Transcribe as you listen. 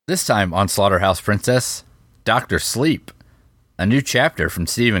This time on Slaughterhouse Princess, Dr. Sleep, a new chapter from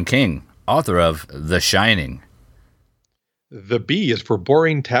Stephen King, author of The Shining. The B is for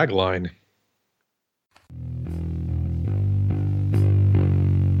boring tagline.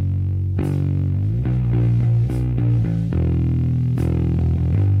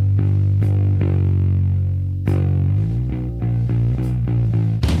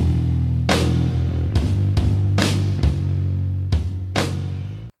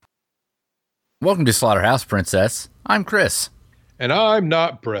 Welcome to Slaughterhouse Princess. I'm Chris. And I'm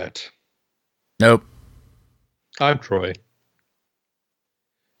not Brett. Nope. I'm Troy.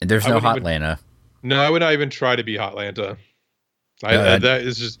 And there's no Hotlanta. No, I would not even try to be Hotlanta. That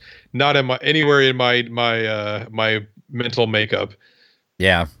is just not in anywhere in my mental makeup.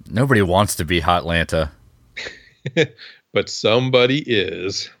 Yeah, nobody wants to be Hotlanta. But somebody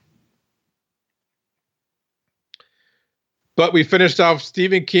is. But we finished off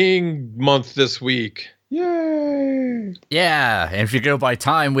Stephen King month this week. Yay! Yeah, and if you go by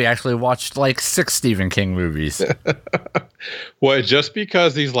time, we actually watched like 6 Stephen King movies. Well, just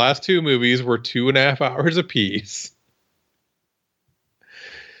because these last 2 movies were 2.5 hours apiece.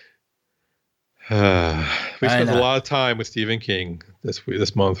 We spent a lot of time with Stephen King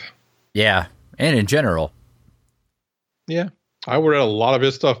this month. Yeah, and in general. Yeah, I read a lot of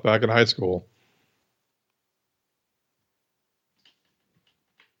his stuff back in high school.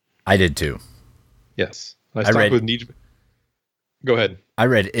 I did too. Yes. I read with Need. Go ahead. I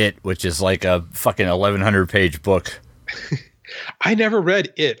read It, which is like a fucking 1,100 page book. I never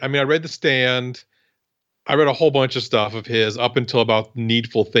read It. I mean, I read The Stand. I read a whole bunch of stuff of his up until about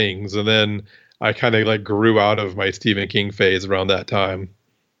Needful Things. And then I kind of like grew out of my Stephen King phase around that time.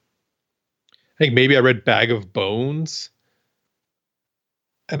 I think maybe I read Bag of Bones.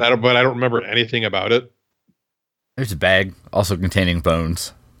 But I don't remember anything about it. There's a bag also containing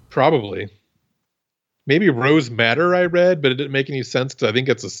bones. Probably. Maybe Rose Matter I read, but it didn't make any sense because I think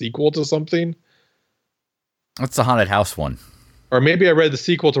it's a sequel to something. That's the haunted house one. Or maybe I read the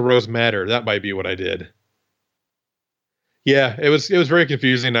sequel to Rose Matter. That might be what I did. Yeah, it was very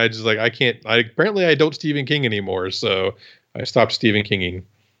confusing. I just apparently I don't Stephen King anymore, so I stopped Stephen Kinging.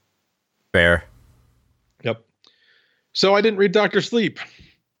 Fair. Yep. So I didn't read Dr. Sleep.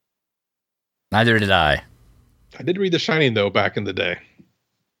 Neither did I. I did read The Shining though back in the day.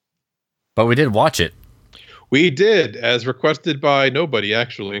 But we did watch it. We did, as requested by nobody,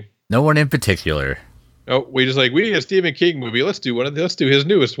 actually. No one in particular. Oh, we need a Stephen King movie. Let's do his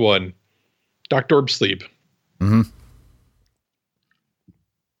newest one, Dr. Sleep. Mm-hmm.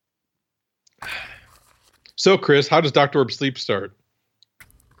 So, Chris, how does Dr. Sleep start?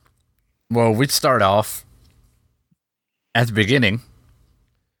 Well, we'd start off at the beginning.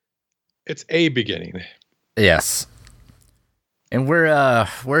 It's a beginning. Yes. And we're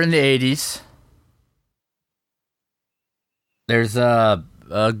in the 80s. There's a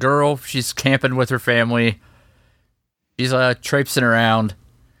girl, she's camping with her family. She's traipsing around.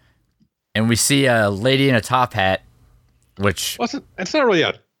 And we see a lady in a top hat, which... It's not really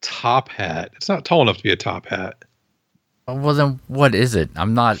a top hat. It's not tall enough to be a top hat. Well, then what is it?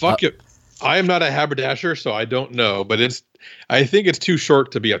 I'm not... Fuck it. I am not a haberdasher, so I don't know. But I think it's too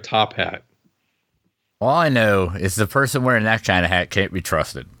short to be a top hat. All I know is the person wearing that kind of hat can't be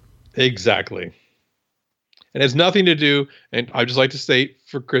trusted. Exactly. And it has nothing to do, and I'd just like to state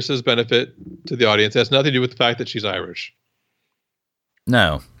for Chris's benefit to the audience, it has nothing to do with the fact that she's Irish.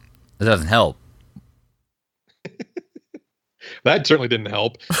 No, it doesn't help. That certainly didn't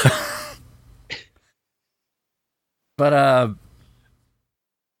help. But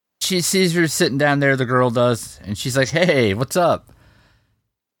she sees her sitting down there, the girl does, and she's like, hey, what's up?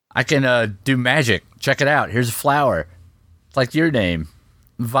 I can do magic. Check it out. Here's a flower. It's like your name.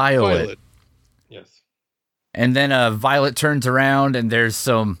 Violet. Yes. And then Violet turns around and there's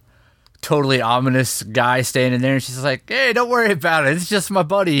some totally ominous guy standing there. And she's like, hey, don't worry about it. It's just my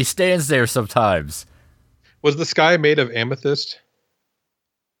buddy. He stands there sometimes. Was the sky made of amethyst?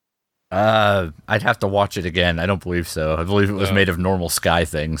 I'd have to watch it again. I don't believe so. I believe it was made of normal sky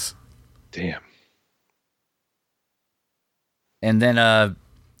things. Damn. And then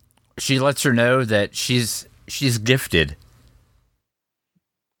she lets her know that she's gifted.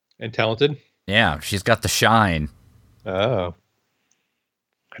 And talented? Yeah, she's got the shine. Oh.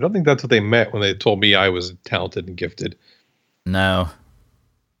 I don't think that's what they meant when they told me I was talented and gifted. No.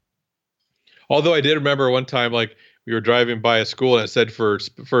 Although I did remember one time, like, we were driving by a school and it said for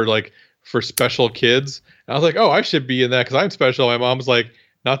special kids. And I was like, oh, I should be in that because I'm special. My mom's like,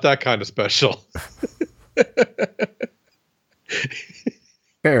 not that kind of special.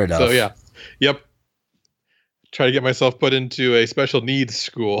 Fair enough. So, yeah. Yep. try to get myself put into a special needs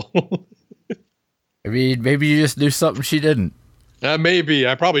school. I mean, maybe you just knew something she didn't. Maybe.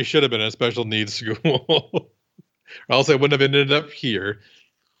 I probably should have been in a special needs school. Or else I wouldn't have ended up here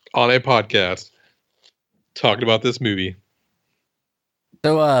on a podcast talking about this movie.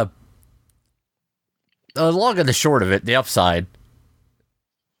 So, the long and the short of it, the upside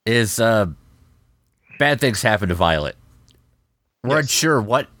is bad things happen to Violet. We're unsure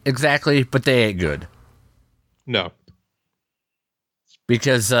what exactly, but they ain't good. No.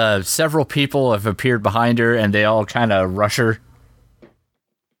 Because several people have appeared behind her, and they all kind of rush her.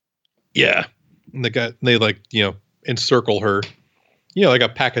 Yeah. And they like, encircle her. Like a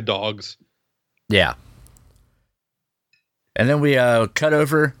pack of dogs. Yeah. And then we cut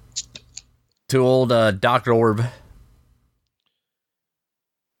over to old Dr. Orb.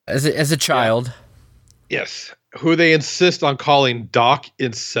 As a child. Yes. Who they insist on calling Doc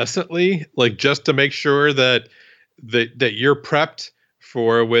incessantly, like just to make sure that you're prepped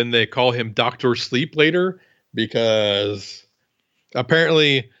for when they call him Dr. Sleep later, because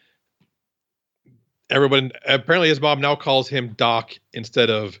apparently his mom now calls him Doc instead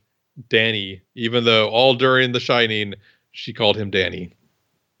of Danny, even though all during The Shining she called him Danny.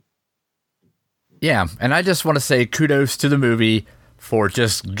 Yeah, and I just want to say kudos to the movie for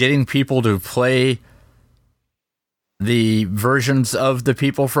just getting people to play the versions of the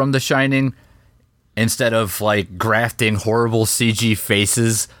people from The Shining instead of like grafting horrible CG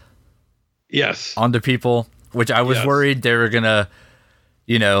faces onto people, which I was worried they were gonna,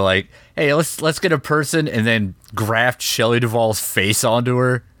 like, hey, let's get a person and then graft Shelley Duvall's face onto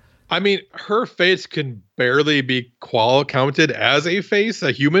her. I mean, her face can barely be counted as a face,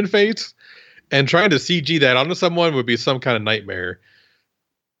 a human face, and trying to CG that onto someone would be some kind of nightmare.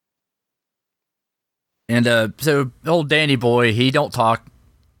 And so old Danny boy, he don't talk.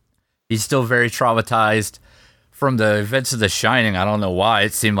 He's still very traumatized from the events of The Shining. I don't know why.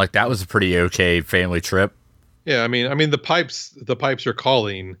 It seemed like that was a pretty okay family trip. Yeah, I mean the pipes are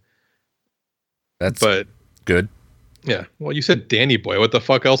calling. But good. Yeah. Well, you said Danny boy. What the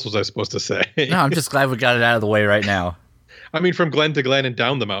fuck else was I supposed to say? No, I'm just glad we got it out of the way right now. I mean, from glen to glen and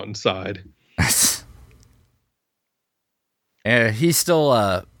down the mountainside. He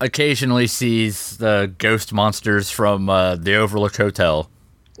still occasionally sees the ghost monsters from the Overlook Hotel.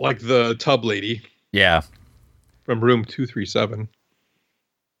 Like the tub lady. Yeah. From room 237.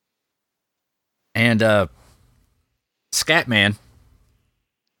 And Scatman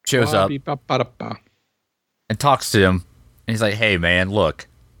shows up and talks to him. And he's like, hey, man, look,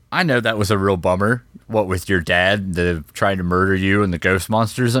 I know that was a real bummer. What with your dad trying to murder you and the ghost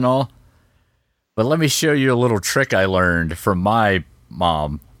monsters and all. But let me show you a little trick I learned from my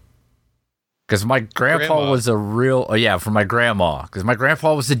mom. Because my grandpa was a real... Oh, yeah, from my grandma. Because my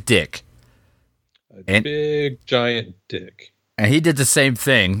grandpa was a dick. Big, giant dick. And he did the same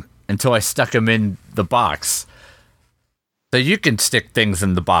thing until I stuck him in the box. So you can stick things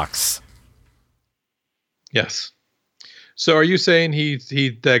in the box. Yes. So are you saying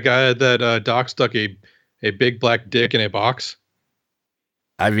that guy that Doc stuck a big black dick in a box?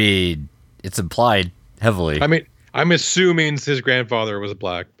 I mean... It's implied heavily. I mean, I'm assuming his grandfather was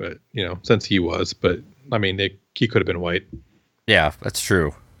black, but, since he was. But, I mean, he could have been white. Yeah, that's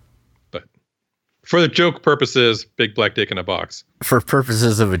true. But for the joke purposes, big black dick in a box. For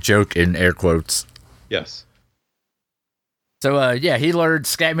purposes of a joke, in air quotes. Yes. So, he learned,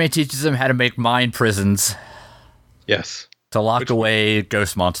 Scatman teaches him how to make mind prisons. Yes. To lock away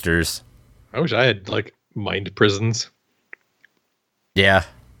ghost monsters. I wish I had, mind prisons. Yeah.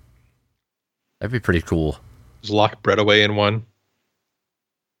 That'd be pretty cool. Just lock Brett away in one.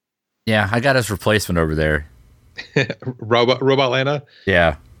 Yeah, I got his replacement over there. Robot Lana?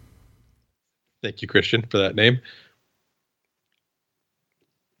 Yeah. Thank you, Christian, for that name.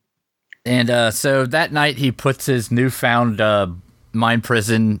 And so that night he puts his newfound mind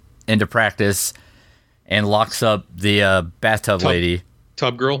prison into practice and locks up the bathtub lady.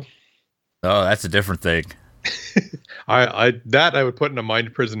 Tub girl? Oh, that's a different thing. I would put in a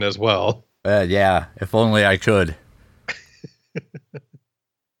mind prison as well. Yeah, if only I could.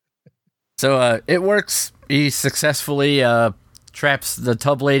 So it works. He successfully traps the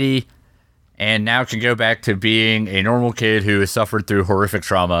tub lady and now can go back to being a normal kid who has suffered through horrific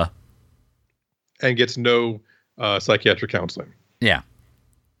trauma. And gets no psychiatric counseling. Yeah.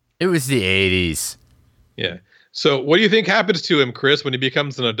 It was the 80s. Yeah. So what do you think happens to him, Chris, when he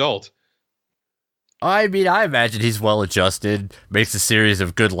becomes an adult? I mean, I imagine he's well-adjusted, makes a series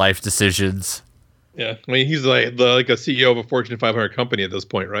of good life decisions. Yeah, I mean, he's like a CEO of a Fortune 500 company at this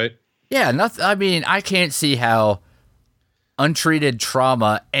point, right? Yeah, I mean, I can't see how, untreated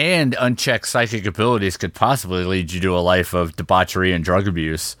trauma and unchecked psychic abilities could possibly lead you to a life of debauchery and drug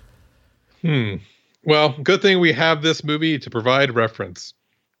abuse. Well, good thing we have this movie to provide reference.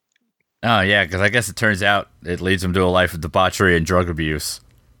 Oh, yeah, because I guess it turns out it leads him to a life of debauchery and drug abuse.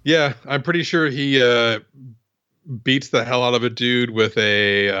 Yeah, I'm pretty sure he beats the hell out of a dude with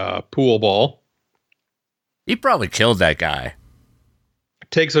a pool ball. He probably killed that guy.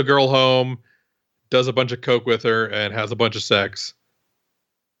 Takes a girl home, does a bunch of coke with her, and has a bunch of sex.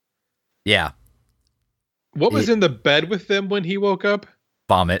 Yeah. What was in the bed with them when he woke up?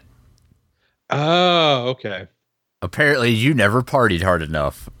 Vomit. Oh, okay. Apparently, you never partied hard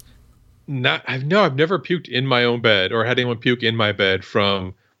enough. I've never puked in my own bed or had anyone puke in my bed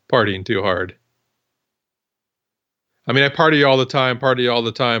from partying too hard. I mean, I party all the time, but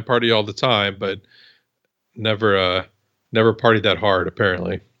never partied that hard,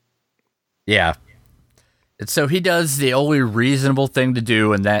 apparently. Yeah. And so he does the only reasonable thing to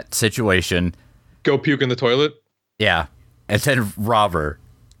do in that situation. Go puke in the toilet? Yeah. And then rob her.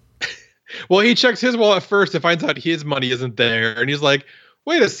 Well, he checks his wallet first and finds out his money isn't there. And he's like,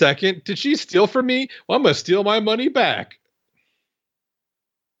 wait a second, did she steal from me? Well, I'm going to steal my money back.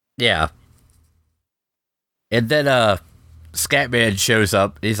 Yeah. And then Scatman shows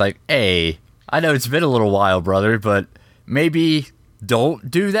up. He's like, hey, I know it's been a little while, brother, but maybe don't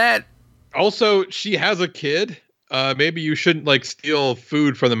do that. Also, she has a kid. Maybe you shouldn't like steal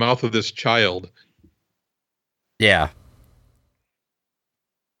food from the mouth of this child. Yeah.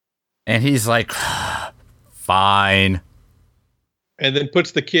 And he's like, fine. And then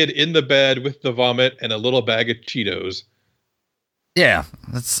puts the kid in the bed with the vomit and a little bag of Cheetos. Yeah,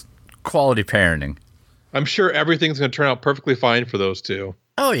 that's quality parenting. I'm sure everything's going to turn out perfectly fine for those two.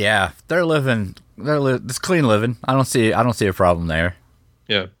 Oh yeah, they're living. It's clean living. I don't see a problem there.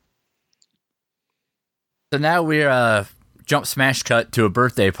 Yeah. So now we're jump smash cut to a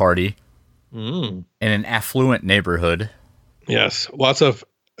birthday party in an affluent neighborhood. Yes, lots of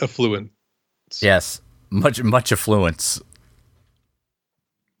affluence. Yes, much affluence.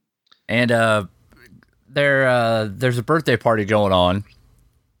 And there's a birthday party going on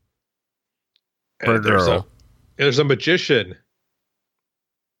for a girl. There's a magician.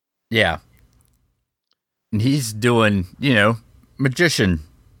 Yeah. And he's doing, magician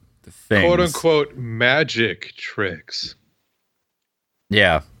things. Quote unquote magic tricks.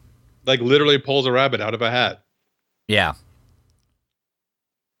 Yeah. Like literally pulls a rabbit out of a hat. Yeah.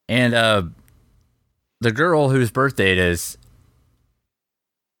 And the girl whose birthday it is,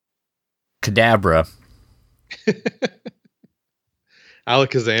 Kadabra.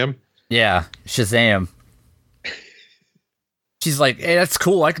 Alakazam? Yeah, Shazam. She's like, hey, that's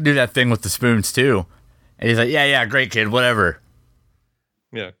cool. I can do that thing with the spoons too. And he's like, yeah, great kid, whatever.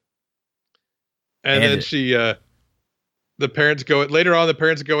 Yeah. And then the parents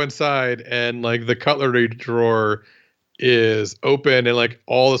go inside and like the cutlery drawer is open and like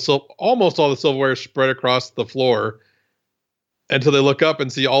almost all the silverware is spread across the floor until they look up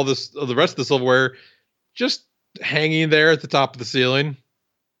and see the rest of the silverware just hanging there at the top of the ceiling.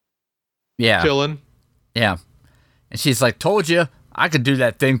 Yeah. Chilling. Yeah. And she's like, told you, I could do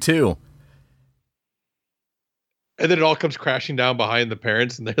that thing too. And then it all comes crashing down behind the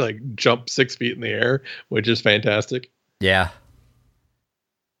parents and they like jump 6 feet in the air, which is fantastic. Yeah.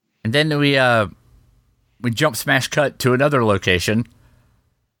 And then we jump smash cut to another location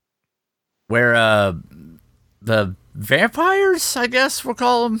where the vampires, I guess we'll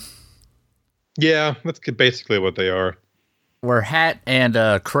call them. Yeah, that's basically what they are. Where Hat and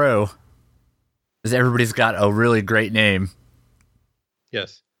Crow, because everybody's got a really great name.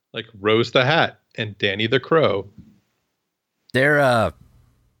 Yes, like Rose the Hat and Danny the Crow. They're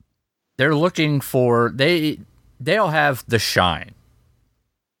looking for they all have the shine.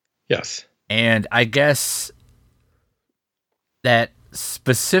 Yes. And I guess that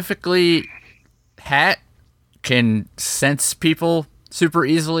specifically Hat can sense people super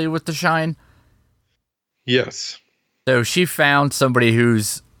easily with the shine. Yes. So she found somebody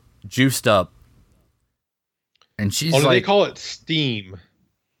who's juiced up. And she's like... they call it steam.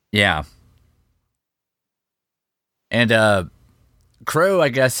 Yeah. And Crow, I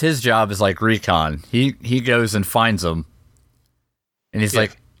guess his job is like recon. He goes and finds them. And he's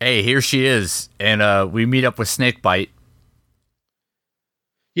like, hey, here she is. And we meet up with Snakebite.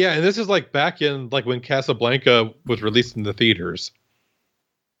 Yeah, and this is like back in like when Casablanca was released in the theaters.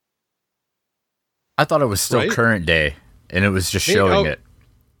 I thought it was still current day, and it was just showing it.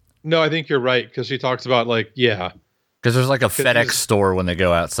 No, I think you're right, because she talks about like, yeah. Because there's like a FedEx store when they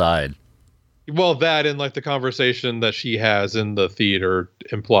go outside. Well, that and like the conversation that she has in the theater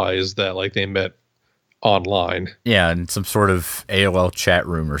implies that like they met online. Yeah, in some sort of AOL chat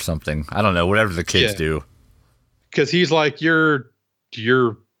room or something. I don't know, whatever the kids do. Because he's like, you're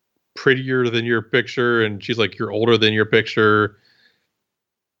prettier than your picture, and she's like, you're older than your picture.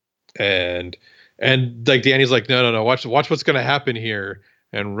 And like Danny's like, no, watch what's gonna happen here.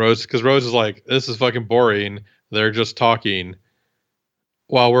 And Rose is like, this is fucking boring. They're just talking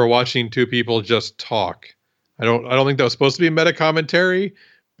while we're watching two people just talk. I don't think that was supposed to be meta commentary,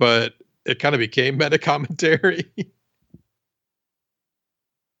 but it kind of became meta commentary.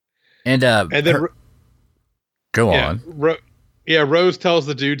 And then go on. Rose tells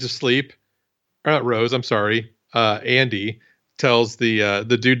the dude to sleep. Or not Rose, I'm sorry. Andy tells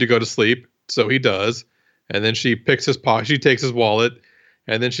the dude to go to sleep, so he does. And then she picks his pocket. She takes his wallet,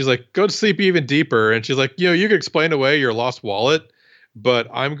 and then she's like, "Go to sleep even deeper." And she's like, "You know, you can explain away your lost wallet, but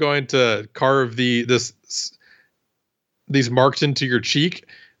I'm going to carve these marks into your cheek,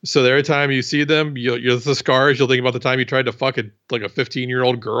 so that every time you see them, you'll the scars. You'll think about the time you tried to fuck a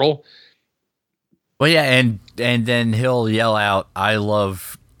 15-year-old girl." Well, yeah, and then he'll yell out, "I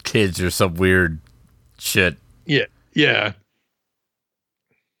love kids," or some weird shit. Yeah.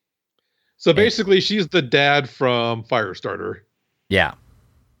 So basically, she's the dad from Firestarter. Yeah.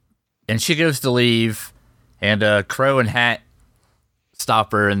 And she goes to leave, and Crow and Hat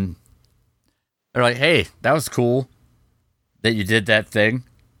stop her, and they're like, "Hey, that was cool that you did that thing.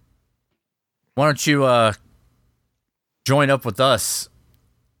 Why don't you join up with us?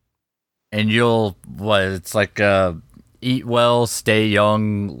 And you'll, it's like eat well, stay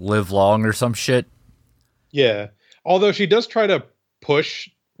young, live long, or some shit." Yeah. Although she does try to push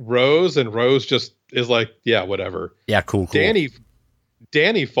Rose, and Rose just is like, yeah, whatever. Yeah, cool. Danny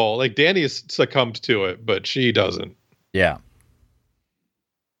Danny succumbed to it, but she doesn't. Yeah.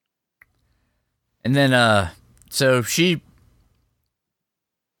 And then so she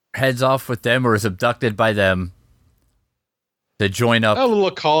heads off with them, or is abducted by them, to join up. A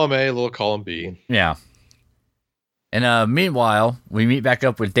little column A, a little column B. Yeah. And meanwhile, we meet back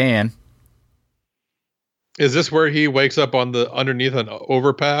up with Dan. Is this where he wakes up underneath an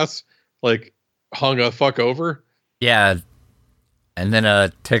overpass, like hung a fuck over? Yeah. And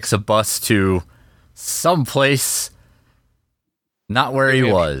then takes a bus to someplace not where he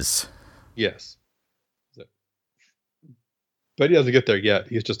was. Yes. But he doesn't get there yet.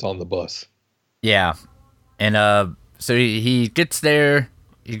 He's just on the bus. Yeah. And so he gets there,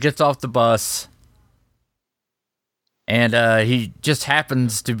 he gets off the bus, and he just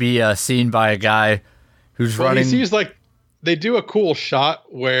happens to be seen by a guy who's running. He sees, like, they do a cool shot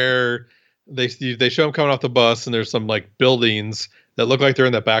where they show him coming off the bus, and there's some like buildings that look like they're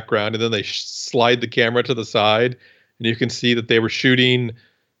in the background, and then they slide the camera to the side, and you can see that they were shooting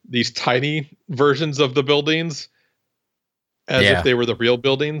these tiny versions of the buildings as if they were the real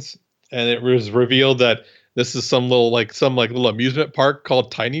buildings. And it was revealed that this is some little amusement park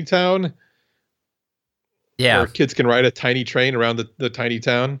called Tiny Town. Yeah. Where kids can ride a tiny train around the tiny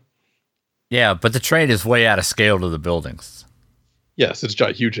town. Yeah, but the train is way out of scale to the buildings. Yes, it's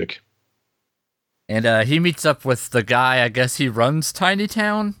gigantic. And he meets up with the guy, I guess he runs Tiny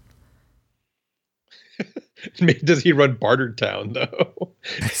Town? Does he run Barter Town, though?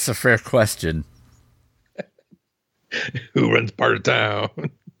 That's a fair question. Who runs Barter Town?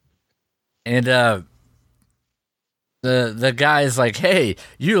 And the guy's like, "Hey,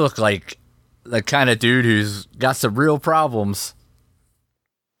 you look like the kind of dude who's got some real problems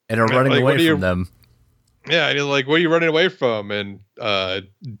and are running away from them." Yeah, and he's like, "What are you running away from?" And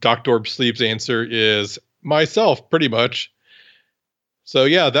Dr. Sleep's answer is, "Myself, pretty much." So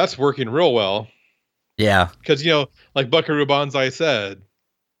yeah, that's working real well. Yeah. Because, like Buckaroo Banzai said,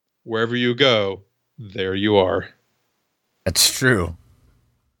 wherever you go, there you are. That's true.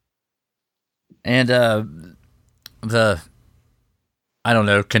 And the, I don't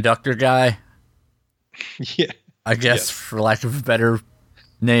know, conductor guy? Yeah. I guess, for lack of a better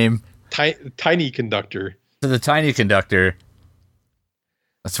name. Tiny conductor. So the tiny conductor.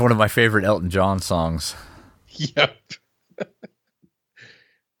 That's one of my favorite Elton John songs. Yep.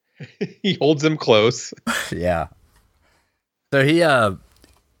 He holds him close. Yeah. So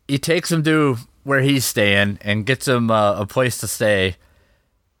he takes him to where he's staying and gets him a place to stay,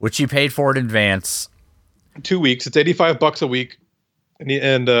 which he paid for in advance. 2 weeks. It's $85 a week,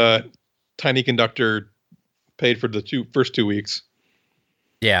 and Tiny Conductor paid for the first 2 weeks.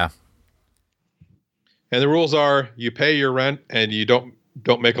 Yeah. And the rules are: you pay your rent and you don't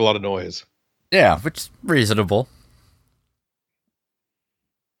make a lot of noise. Yeah, which is reasonable.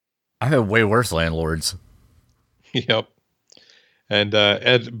 I've had way worse landlords. Yep.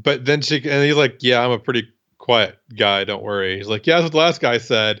 But then he's like, "Yeah, I'm a pretty quiet guy. Don't worry." He's like, "Yeah, that's what the last guy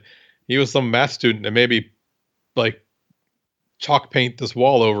said." he was some math student and maybe like chalk paint this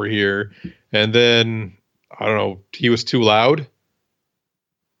wall over here. And then I don't know, he was too loud.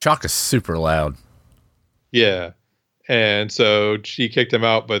 Chalk is super loud. Yeah. And so she kicked him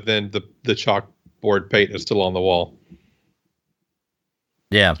out, but then the chalkboard paint is still on the wall.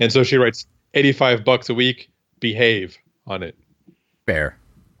 Yeah. And so she writes $85 a week, behave on it. Fair.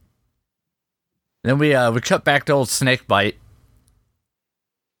 Then we cut back to old Snakebite.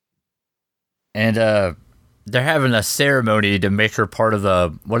 And they're having a ceremony to make her part of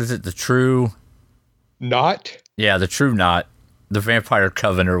the, what is it, the True... Knot? Yeah, the True Knot. The Vampire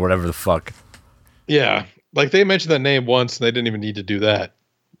Coven or whatever the fuck. Yeah. Like, they mentioned that name once, and they didn't even need to do that.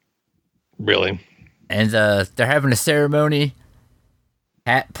 Really. And they're having a ceremony.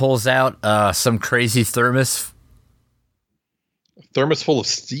 Hat pulls out some crazy thermos. Thermos full of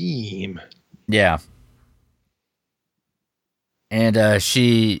steam. Yeah. And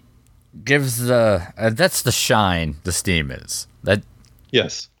she gives the... that's the shine, the steam is. That.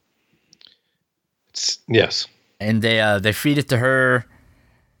 Yes. Yes. And they feed it to her.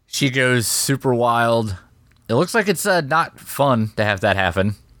 She goes super wild. It looks like it's not fun to have that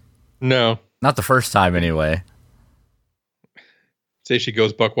happen. No. Not the first time, anyway. Say she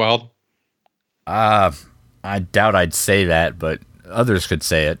goes buck wild? I doubt I'd say that, but others could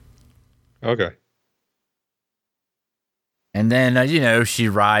say it. Okay. And then, she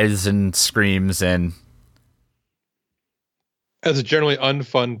writhes and screams and... As a generally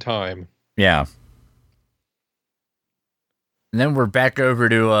unfun time. Yeah. And then we're back over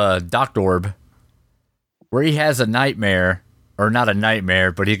to Dr. Orb, where he has a nightmare, or not a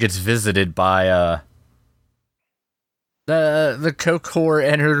nightmare, but he gets visited by the coke whore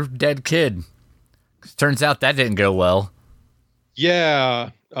and her dead kid. Turns out that didn't go well. Yeah.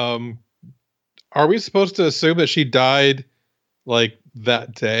 Are we supposed to assume that she died like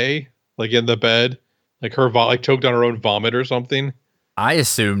that day, like in the bed, like her choked on her own vomit or something? I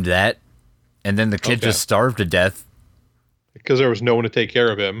assumed that, and then the kid just starved to death. Because there was no one to take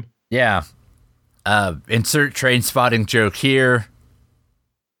care of him. Yeah. Insert train spotting joke here.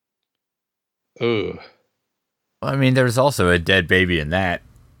 Ugh. I mean, there's also a dead baby in that.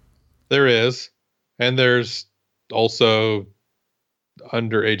 There is. And there's also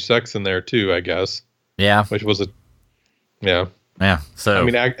underage sex in there too, I guess. Yeah. Which was yeah. Yeah. So I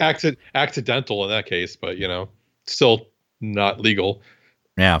mean, accidental in that case, but still not legal.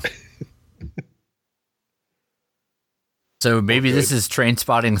 Yeah. So maybe this is Train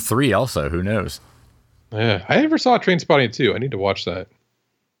Spotting 3 also. Who knows? Yeah. I never saw Train Spotting 2. I need to watch that.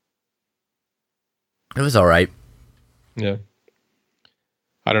 It was all right. Yeah.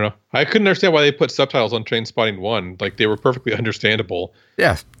 I don't know. I couldn't understand why they put subtitles on Train Spotting 1. Like, they were perfectly understandable.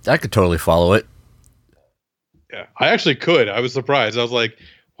 Yeah, I could totally follow it. Yeah. I actually could. I was surprised. I was like,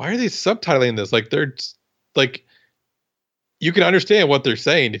 why are they subtitling this? Like, they're like, you can understand what they're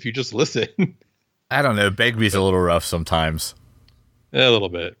saying if you just listen. I don't know. Begbie's a little rough sometimes. A little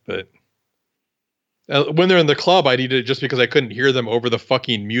bit, but when they're in the club, I needed it just because I couldn't hear them over the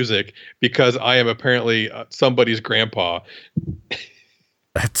fucking music because I am apparently somebody's grandpa.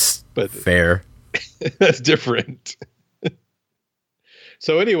 That's fair. That's different.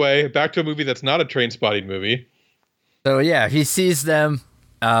 So anyway, back to a movie that's not a train spotting movie. So yeah, he sees them.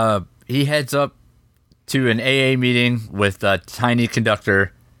 He heads up to an AA meeting with a Tiny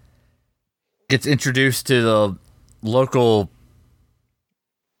Conductor. Gets introduced to the local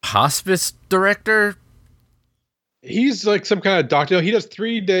hospice director. He's like some kind of doctor. He does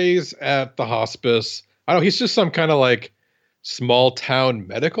 3 days at the hospice. I don't know. He's just some kind of like small town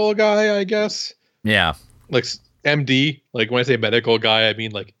medical guy, I guess. Yeah. Like MD. Like when I say medical guy, I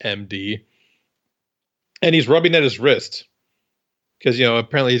mean like MD. And he's rubbing at his wrist. Because,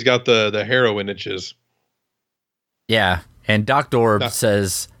 apparently he's got the heroin itches. Yeah. And Dr. Orb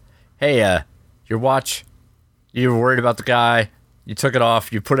says, hey, your watch, you were worried about the guy. You took it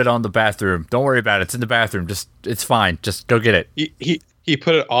off. You put it on the bathroom. Don't worry about it. It's in the bathroom. It's fine. Just go get it. He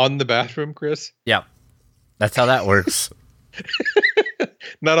put it on the bathroom, Chris? Yeah. That's how that works.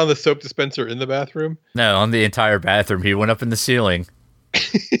 Not on the soap dispenser in the bathroom? No, on the entire bathroom. He went up in the ceiling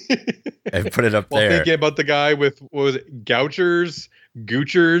and put it up there. Thinking about the guy with, what was it, Goochers?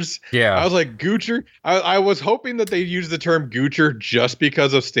 Yeah. I was like, Goocher? I was hoping that they used the term Goocher just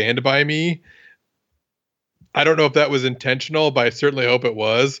because of Stand By Me. I don't know if that was intentional, but I certainly hope it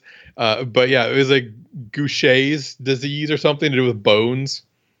was. But yeah, it was like Gaucher's disease or something to do with bones.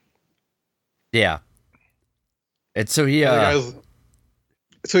 Yeah. And so he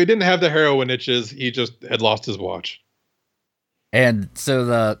so he didn't have the heroin itches. He just had lost his watch. And so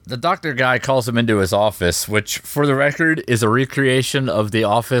the doctor guy calls him into his office, which, for the record, is a recreation of the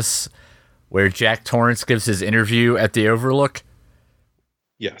office where Jack Torrance gives his interview at the Overlook,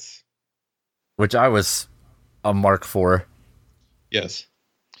 Yes. which I was a mark for. Yes.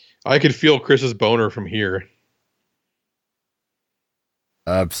 I could feel Chris's boner from here.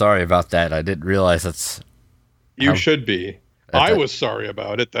 I'm sorry about that. I didn't realize that's. You should be. I that- was sorry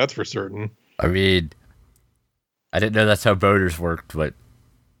about it, that's for certain. I mean, I didn't know that's how boners worked, but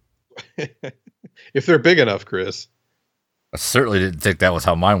If they're big enough, Chris. I certainly didn't think that was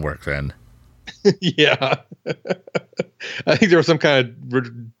how mine worked then. Yeah. I think there was some kind of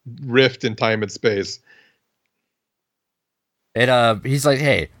rift in time and space. And he's like,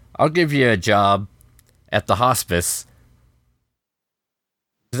 "Hey, I'll give you a job at the hospice.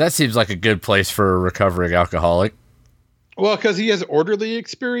 That seems like a good place for a recovering alcoholic." Well, because he has orderly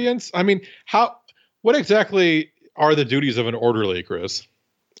experience. I mean, what exactly are the duties of an orderly, Chris?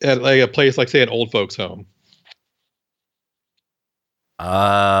 At like a place like, say, an old folks' home.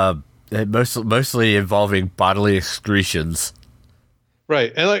 Mostly involving bodily excretions.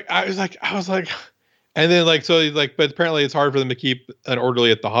 Right. And I was like, and then but apparently it's hard for them to keep an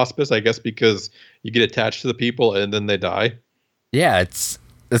orderly at the hospice, I guess, because you get attached to the people and then they die. Yeah, it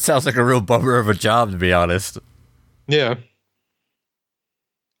sounds like a real bummer of a job, to be honest. Yeah.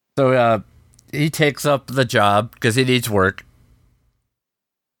 So he takes up the job because he needs work.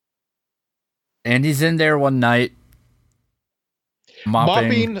 And he's in there one night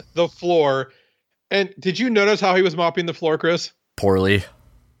mopping the floor. And did you notice how he was mopping the floor, Chris? poorly.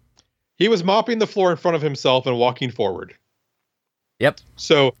 He was mopping the floor in front of himself and walking forward. Yep.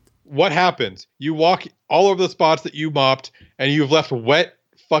 So what happens? You walk all over the spots that you mopped and you've left wet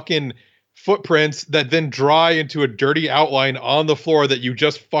fucking footprints that then dry into a dirty outline on the floor that you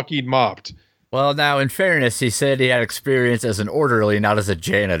just fucking mopped. Well, now, in fairness, he said he had experience as an orderly, not as a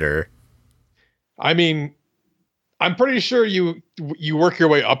janitor. I mean, I'm pretty sure you work your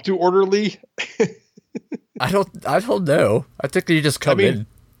way up to orderly. I don't know. I think you just come in.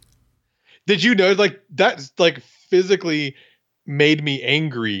 Did you know, like, that's like physically made me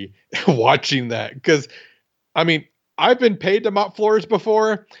angry watching that? Because, I mean, I've been paid to mop floors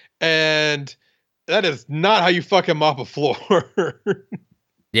before, and that is not how you fucking mop a floor.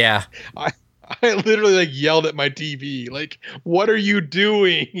 Yeah. I literally like yelled at my TV, like, what are you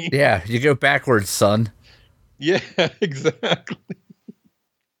doing? Yeah, you go backwards, son. Yeah, exactly.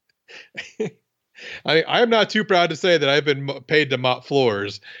 I'm not too proud to say that I've been paid to mop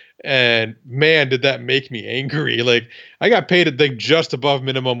floors, and man, did that make me angry. Like, I got paid at like just above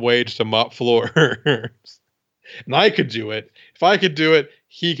minimum wage to mop floors, and I could do it. If I could do it,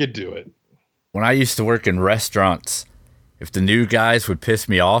 he could do it. When I used to work in restaurants, if the new guys would piss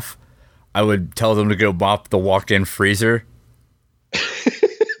me off, I would tell them to go mop the walk-in freezer,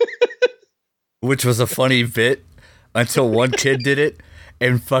 which was a funny bit until one kid did it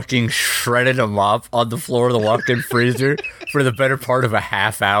and fucking shredded a mop on the floor of the walk-in freezer for the better part of a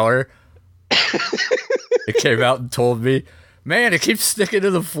half hour. It came out and told me, "Man, it keeps sticking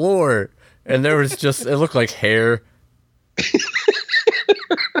to the floor." And there was just, it looked like hair.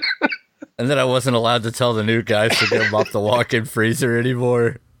 And then I wasn't allowed to tell the new guys to go mop the walk-in freezer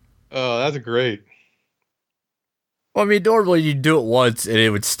anymore. Oh, that's great. Well, I mean, normally you'd do it once and it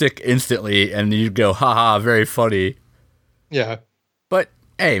would stick instantly and you'd go, haha, very funny. Yeah. But,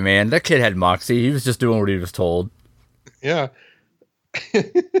 hey, man, that kid had moxie. He was just doing what he was told. Yeah.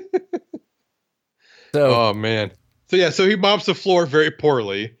 So, oh, man. So he mops the floor very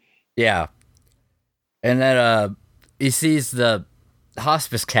poorly. yeah. And then he sees the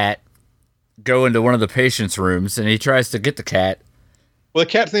hospice cat go into one of the patient's rooms and he tries to get the cat. Well, the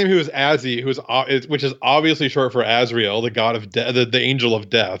cat's name was Azzy, which is obviously short for Azrael, the god of death, the angel of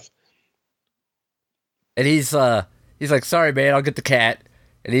death. And he's like, "Sorry, man, I'll get the cat."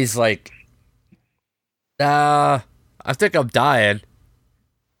 And he's like, I think I'm dying.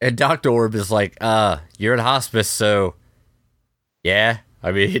 And Dr. Orb is like, you're in hospice, so yeah,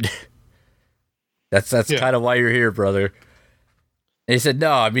 I mean, that's kind of why you're here, brother. And he said,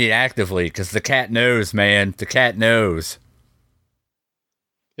 "No, I mean actively, because the cat knows, man. The cat knows."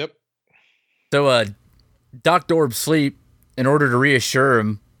 Yep. So, Dr. Orb sleep, in order to reassure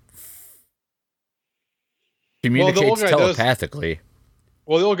him, communicates telepathically.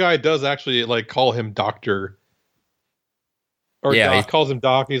 The old guy does actually like call him doctor. Or yeah, he calls him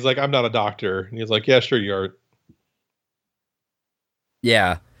doc. He's like, "I'm not a doctor." And he's like, "Yeah, sure you are."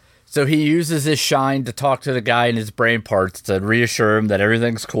 Yeah. So he uses his shine to talk to the guy in his brain parts to reassure him that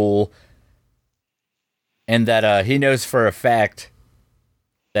everything's cool. And that he knows for a fact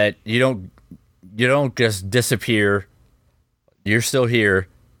that you don't just disappear You're still here.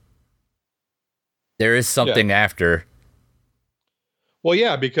 There is something after. Well,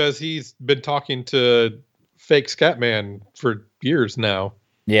 yeah, because he's been talking to fake Scatman for years now.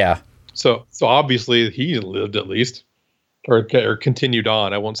 Yeah. So obviously he lived at least, or continued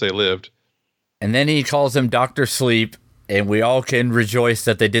on. I won't say lived. And then he calls him Dr. Sleep, and we all can rejoice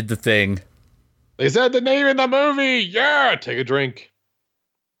that they did the thing. They said the name in the movie. Yeah, take a drink.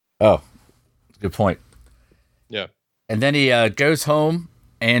 Oh, good point. Yeah. And then he goes home,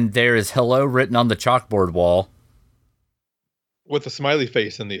 and there is hello written on the chalkboard wall. With a smiley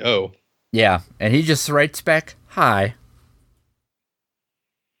face in the O. Yeah, and he just writes back, hi.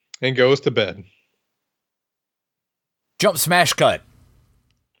 And goes to bed. Jump smash cut.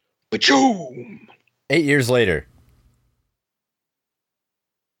 Ba-choom! 8 years later.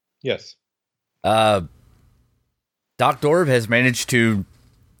 Yes. Doc Dorb has managed to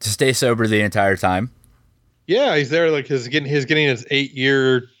stay sober the entire time. Yeah, he's there like he's getting his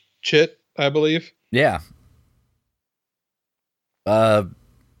 8-year chit, I believe. Yeah.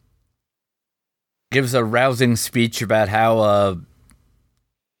 Gives a rousing speech about how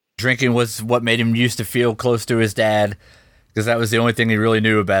drinking was what made him used to feel close to his dad, because that was the only thing he really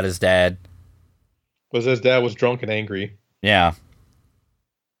knew about his dad. Was his dad was drunk and angry. Yeah.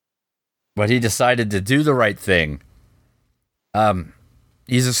 But he decided to do the right thing.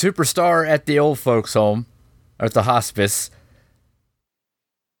 He's a superstar at the old folks' home, or at the hospice,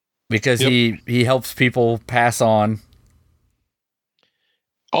 because he helps people pass on.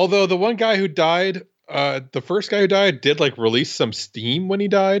 Although the one guy who died, the first guy who died did like release some steam when he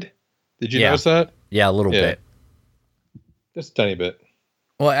died. Did you notice that? Yeah, a little bit. Just a tiny bit.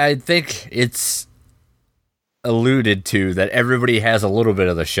 Well, I think it's alluded to that everybody has a little bit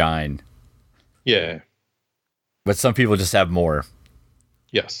of the shine. Yeah. But some people just have more.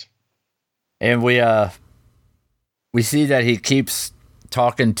 Yes. And we see that he keeps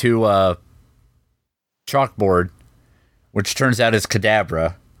talking to chalkboard, which turns out is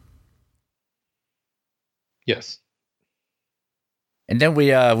Kadabra. Yes. And then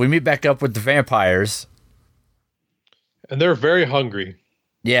we meet back up with the vampires. And they're very hungry.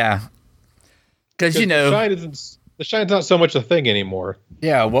 Yeah. Because, you know, the shine's not so much a thing anymore.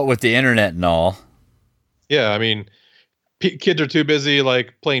 Yeah, what with the internet and all. Yeah, I mean, kids are too busy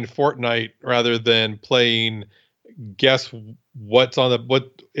like playing Fortnite rather than playing guess what's on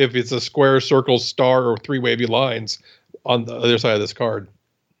what if it's a square, circle, star, or 3 wavy lines on the other side of this card.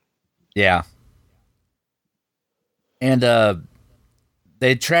 Yeah. And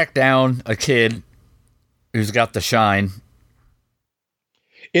they track down a kid who's got the shine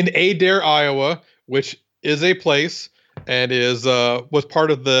in Adair, Iowa, which is a place and is was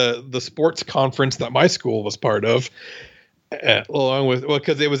part of the sports conference that my school was part of, along with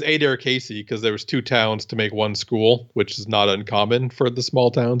because it was Adair Casey, because there was 2 towns to make one school, which is not uncommon for the small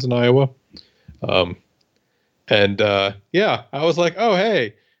towns in Iowa. Yeah, I was like, oh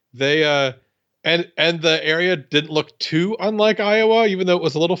hey, they and the area didn't look too unlike Iowa, even though it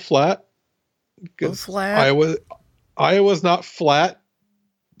was a little flat. Flat. Iowa's not flat,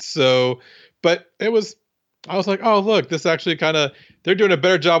 so but it was. I was like, oh look, this actually kind of they're doing a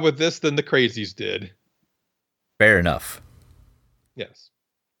better job with this than the Crazies did. Fair enough. Yes.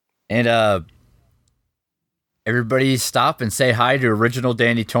 And everybody stop and say hi to original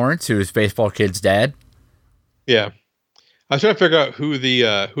Danny Torrance, who is Baseball Kid's dad. Yeah. I was trying to figure out who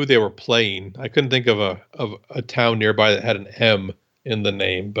they were playing. I couldn't think of a town nearby that had an M in the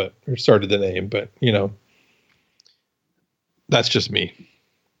name, or started the name, but you know, that's just me.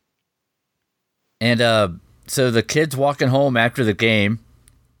 And so the kid's walking home after the game,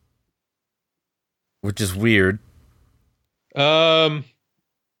 which is weird. Yeah,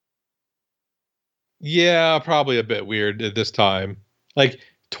 probably a bit weird at this time. Like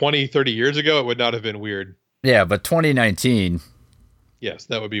 20, 30 years ago, it would not have been weird. Yeah, but 2019. Yes,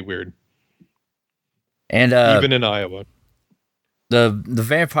 that would be weird. And even in Iowa. The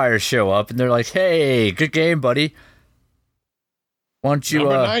vampires show up and they're like, "Hey, good game, buddy. Why don't you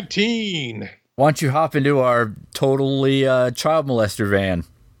Number 19. Why don't you hop into our totally child molester van?"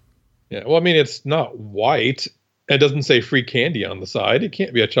 Yeah, well, I mean, it's not white. It doesn't say free candy on the side. It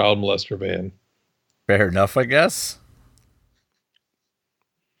can't be a child molester van. Fair enough, I guess.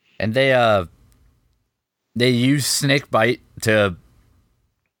 And they use Snakebite to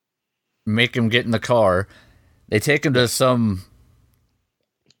make him get in the car. They take him to some,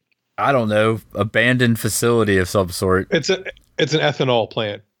 I don't know, abandoned facility of some sort. It's an ethanol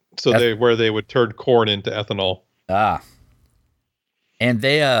plant. So where they would turn corn into ethanol. Ah. And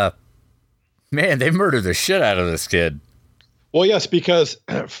they murdered the shit out of this kid. Well, yes, because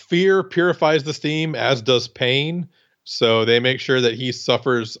fear purifies the steam, as does pain. So they make sure that he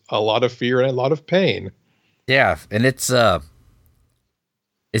suffers a lot of fear and a lot of pain. Yeah, and it's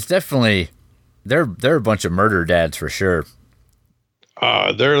definitely they're a bunch of murder dads for sure.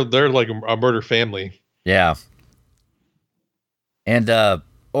 They're like a murder family. Yeah. And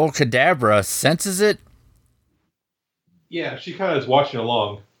old Kadabra senses it. Yeah, she kind of is watching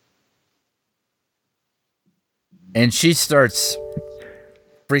along. And she starts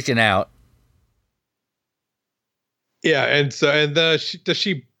freaking out. Yeah, and so does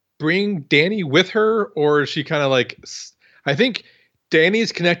she bring Danny with her, or is she kind of like? I think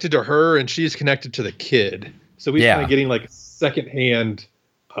Danny's connected to her, and she's connected to the kid. So we're kind of getting like secondhand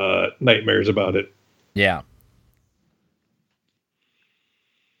nightmares about it. Yeah.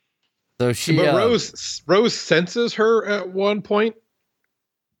 So but Rose senses her at one point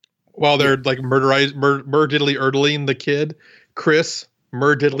while they're like murdiddly erdling the kid, Chris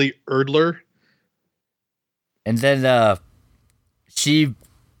murdiddly erdler. And then she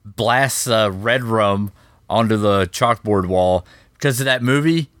blasts red rum onto the chalkboard wall because of that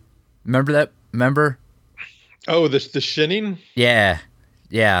movie. Remember that? Remember? Oh, the Shining? Yeah.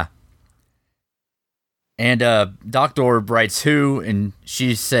 Yeah. And Dr. Orb writes who, and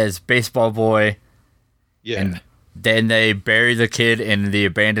she says baseball boy. Yeah. And then they bury the kid in the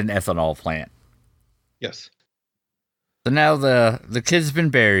abandoned ethanol plant. Yes. So now the kid's been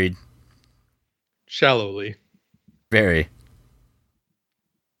buried. Shallowly. Very.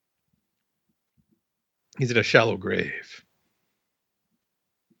 He's in a shallow grave.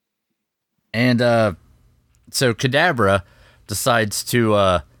 And so Kadabra decides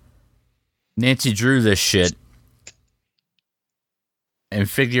to Nancy Drew this shit and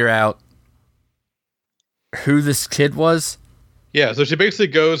figure out who this kid was. Yeah, so she basically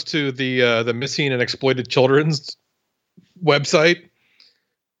goes to the missing and exploited children's website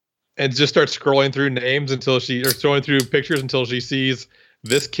and just starts scrolling through names or scrolling through pictures until she sees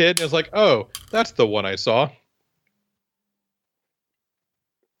this kid and is like, oh, that's the one I saw.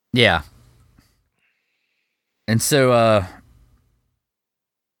 Yeah. And so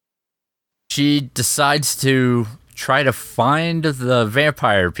she decides to try to find the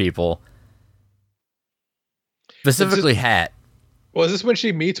vampire people. Specifically Hat. Well, is this when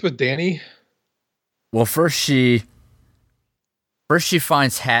she meets with Danny? Well, first she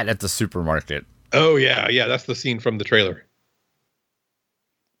finds Hat at the supermarket. Oh, yeah. Yeah, that's the scene from the trailer.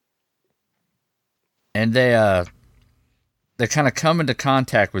 And they kind of come into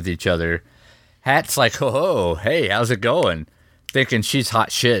contact with each other. Hat's like, oh, hey, how's it going? Thinking she's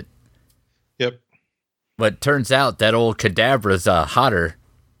hot shit. Yep. But turns out that old Kadabra's hotter.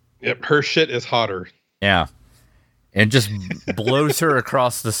 Yep, her shit is hotter. Yeah. And just blows her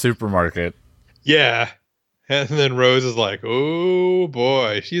across the supermarket. Yeah. And then Rose is like, oh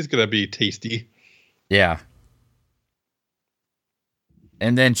boy, she's going to be tasty. Yeah.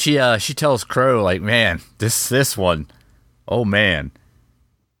 And then she tells Crow, like, man, this one, oh man.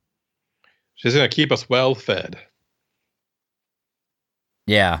 She's going to keep us well fed.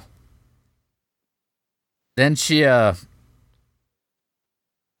 Yeah. Then she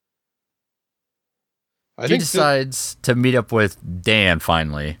decides to meet up with Dan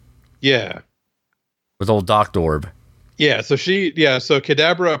finally. Yeah. With old Dr. Orb. Yeah, so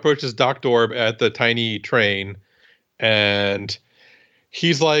Kadabra approaches Dr. Orb at the tiny train, and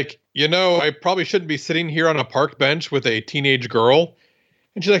he's like, I probably shouldn't be sitting here on a park bench with a teenage girl.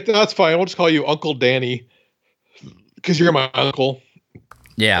 And she's like, no, that's fine. We'll just call you Uncle Danny because you're my uncle.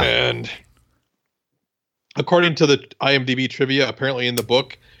 Yeah. And according to the IMDb trivia, apparently in the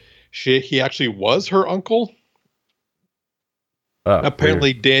book, he actually was her uncle.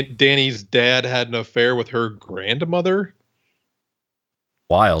 Apparently, Danny's dad had an affair with her grandmother.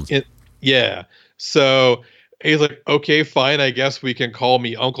 Wild. Yeah. So he's like, okay, fine. I guess we can call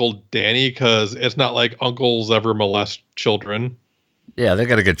me Uncle Danny because it's not like uncles ever molest children. Yeah, they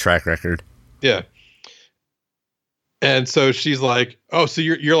got a good track record. Yeah. And so she's like, oh, so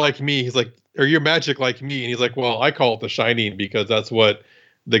you're like me. He's like, or you're magic like me. And he's like, well, I call it The Shining because that's what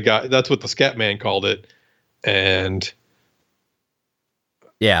the Scat Man called it. And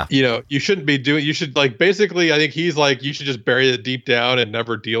yeah, you shouldn't be doing, you should like, basically, I think he's like, you should just bury it deep down and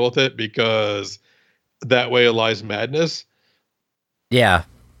never deal with it because that way lies madness. Yeah.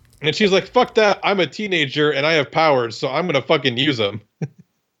 And she's like, fuck that. I'm a teenager and I have powers, so I'm going to fucking use them.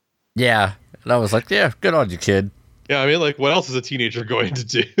 Yeah. And I was like, yeah, good on you, kid. Yeah, I mean, like, what else is a teenager going to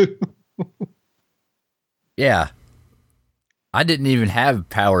do? Yeah. I didn't even have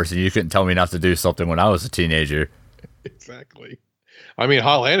powers and you couldn't tell me not to do something when I was a teenager. Exactly. I mean,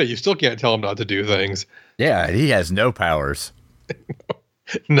 Hollanda, you still can't tell him not to do things. Yeah, he has no powers.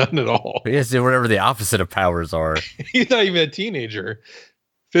 None at all. He has to do whatever the opposite of powers are. He's not even a teenager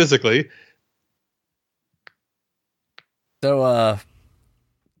physically. So,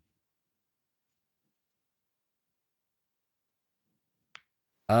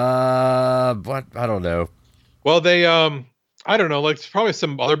 what? I don't know. Well, they, I don't know, like probably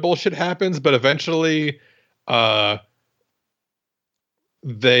some other bullshit happens, but eventually,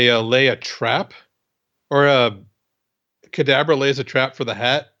 they lay a trap, or Kadabra lays a trap for the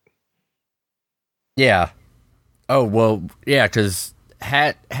Hat. Yeah. Oh, well, yeah, because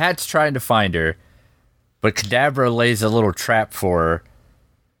Hat's trying to find her, but Kadabra lays a little trap for her.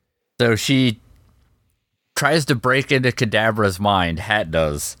 So she tries to break into Kadabra's mind. Hat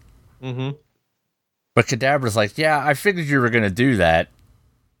does. Mm-hmm. But Kadabra's like, yeah, I figured you were going to do that.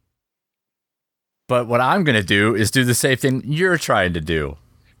 But what I'm going to do is do the same thing you're trying to do.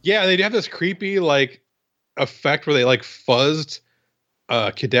 Yeah, they have this creepy, like, effect where they, like, fuzzed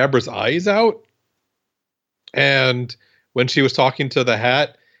Kadabra's eyes out. And when she was talking to the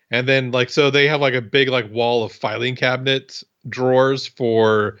Hat, and then, like, so they have, like, a big, like, wall of filing cabinet drawers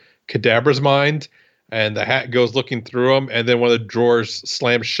for Kadabra's mind, and the Hat goes looking through them, and then one of the drawers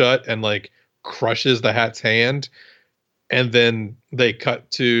slams shut and, like, crushes the Hat's hand. And then they cut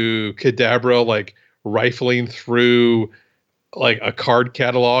to Kadabra, like, rifling through, like, a card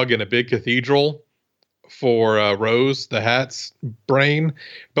catalog in a big cathedral for Rose, the Hat's brain.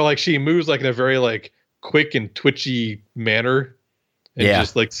 But, like, she moves, like, in a very, like, quick and twitchy manner, and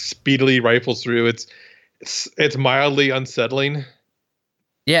just, like, speedily rifles through. It's mildly unsettling.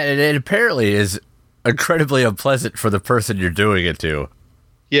 Yeah, it apparently is incredibly unpleasant for the person you're doing it to.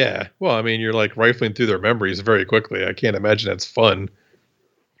 Yeah, well, I mean, you're, like, rifling through their memories very quickly. I can't imagine that's fun.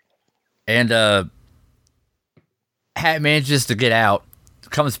 And Hat manages to get out,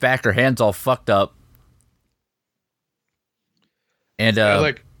 comes back, her hand's all fucked up. And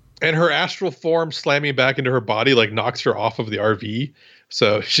and her astral form slamming back into her body, like, knocks her off of the RV.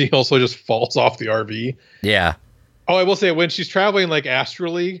 So she also just falls off the RV. Yeah. Oh, I will say, when she's traveling, like,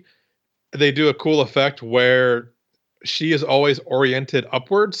 astrally, they do a cool effect where she is always oriented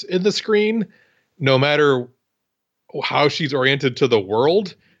upwards in the screen, no matter how she's oriented to the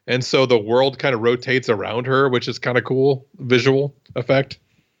world. And so the world kind of rotates around her, which is kind of cool visual effect.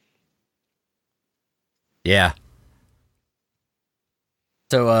 Yeah.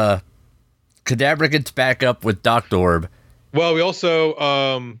 So, Kadabra gets back up with Dr. Orb. Well, we also,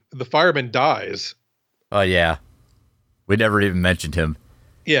 the fireman dies. Oh, yeah. We never even mentioned him.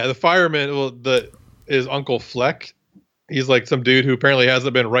 Yeah, the fireman, is Uncle Fleck. He's like some dude who apparently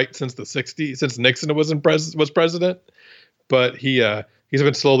hasn't been right since the 60s, since Nixon was president. But he's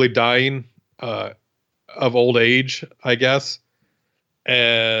been slowly dying of old age, I guess.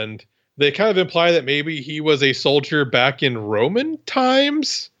 And they kind of imply that maybe he was a soldier back in Roman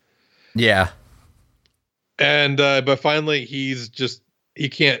times. Yeah. And but finally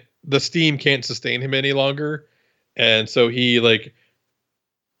the steam can't sustain him any longer. And so he, like,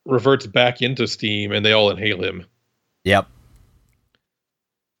 reverts back into steam, and they all inhale him. Yep.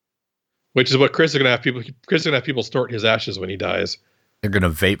 Which is what Chris is gonna have people snort his ashes when he dies. They're gonna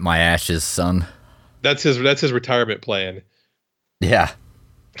vape my ashes, son. That's his retirement plan. Yeah.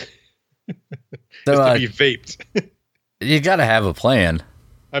 So, to be vaped. You gotta have a plan.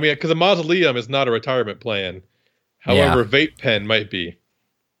 I mean, because a mausoleum is not a retirement plan. However, vape pen might be.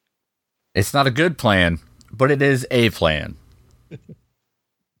 It's not a good plan, but it is a plan.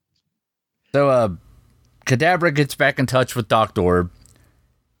 So, Kadabra gets back in touch with Dr. Orb,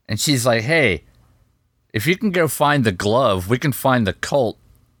 and she's like, hey, if you can go find the glove, we can find the cult,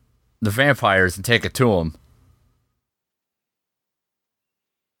 the vampires, and take it to them.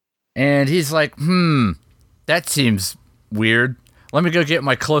 And he's like, that seems weird. Let me go get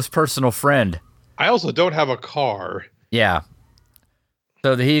my close personal friend. I also don't have a car. Yeah.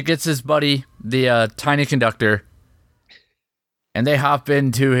 So he gets his buddy, the tiny conductor, and they hop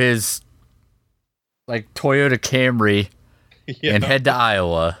into his, like, Toyota Camry and head to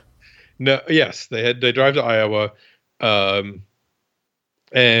Iowa. No, yes, they drive to Iowa,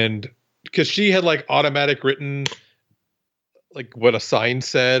 and because she had, like, automatic written, like, what a sign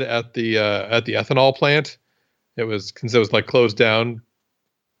said at the ethanol plant. It was like closed down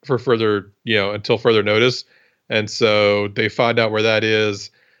for further, until further notice. And so they find out where that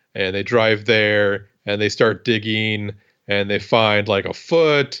is, and they drive there, and they start digging, and they find, like, a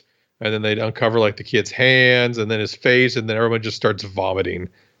foot, and then they uncover, like, the kid's hands, and then his face, and then everyone just starts vomiting.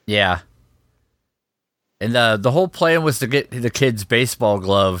 Yeah. And the whole plan was to get the kid's baseball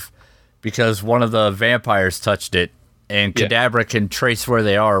glove because one of the vampires touched it, and Kadabra can trace where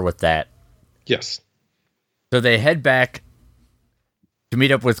they are with that. Yes. So they head back, to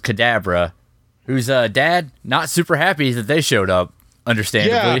meet up with Kadabra, whose dad not super happy that they showed up,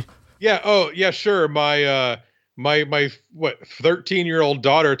 understandably. Yeah. Oh, yeah, sure. My 13-year-old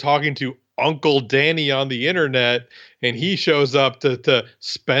daughter talking to Uncle Danny on the internet, and he shows up to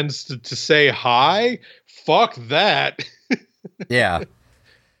say hi. Fuck that. Yeah.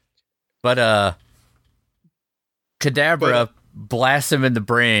 But Kadabra blasts him in the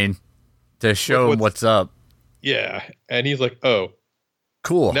brain to show him what's up. Yeah, and he's like, "Oh,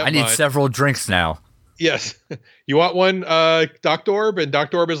 cool. I need several drinks now." Yes. You want one, Dr. Orb? And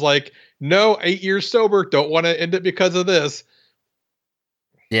Dr. Orb is like, "No, 8 years sober. Don't want to end it because of this."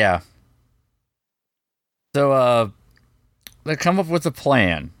 Yeah. So they come up with a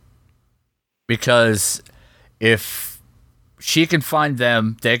plan, because if she can find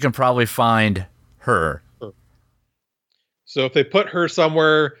them, they can probably find her. So if they put her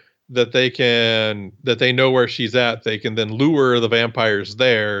somewhere that they know where she's at, they can then lure the vampires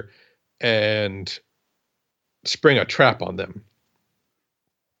there and spring a trap on them.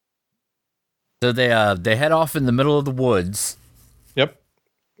 So they head off in the middle of the woods. Yep.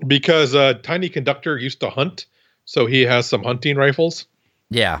 Because Tiny Conductor used to hunt, so he has some hunting rifles.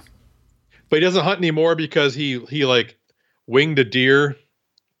 Yeah. But he doesn't hunt anymore because he like winged a deer,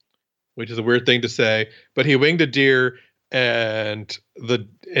 which is a weird thing to say, but he winged a deer and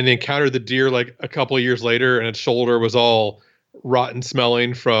encountered the deer like a couple of years later, and its shoulder was all rotten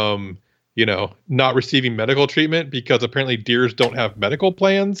smelling from, not receiving medical treatment, because apparently deers don't have medical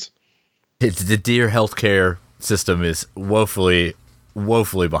plans. The deer healthcare system is woefully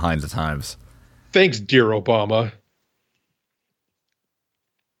behind the times. Thanks, dear Obama.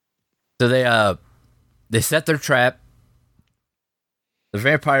 So they set their trap. The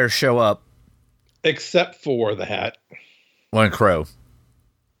vampires show up. Except for the Hat. One Crow.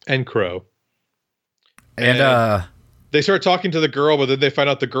 And Crow. And they start talking to the girl, but then they find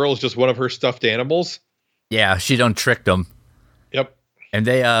out the girl is just one of her stuffed animals. Yeah, she done tricked them. Yep. And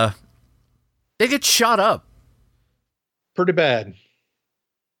they get shot up. Pretty bad.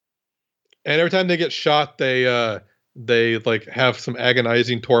 And every time they get shot, they like have some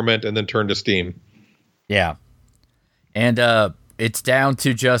agonizing torment and then turn to steam. Yeah. And it's down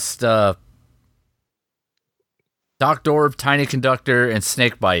to just Dr. Orb, Tiny Conductor, and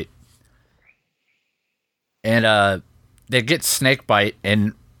Snakebite. And they get Snakebite,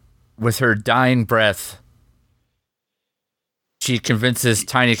 and with her dying breath, she convinces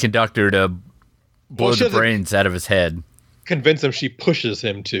Tiny Conductor to blow the brains out of his head. Convince him, she pushes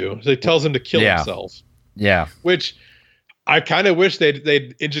him to. So he tells him to kill himself. Yeah. Which I kind of wish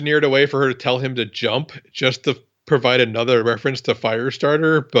they'd engineered a way for her to tell him to jump, just to provide another reference to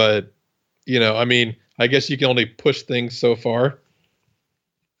Firestarter. But, I guess you can only push things so far.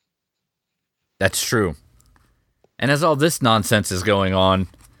 That's true. And as all this nonsense is going on,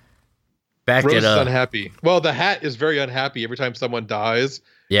 Rose is unhappy. Well, the Hat is very unhappy every time someone dies.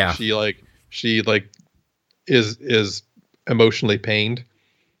 Yeah. She is emotionally pained.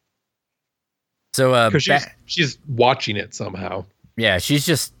 So she's watching it somehow. Yeah, she's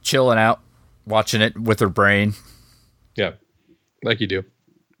just chilling out, watching it with her brain. Yeah, like you do.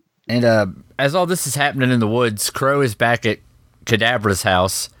 And as all this is happening in the woods, Crow is back at Kadabra's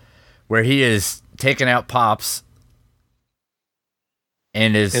house, where he is taking out Pops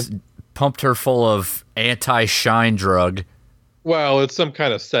and pumped her full of anti-shine drug. Well, it's some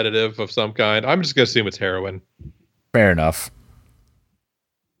kind of sedative of some kind. I'm just going to assume it's heroin. Fair enough.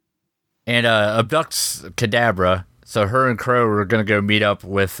 And abducts Kadabra, so her and Crow are going to go meet up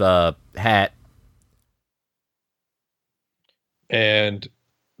with Hat.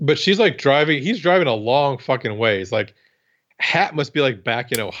 But she's like he's driving a long fucking ways. Like, Hat must be like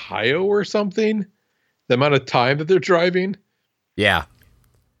back in Ohio or something. The amount of time that they're driving. Yeah.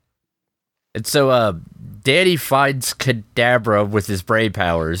 And so Danny finds Kadabra with his brain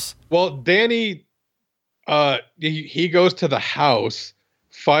powers. Well, Danny, he goes to the house,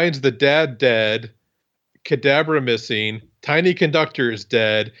 finds the dad dead, Kadabra missing, Tiny Conductor is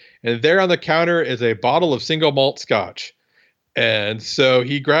dead, and there on the counter is a bottle of single malt scotch. And so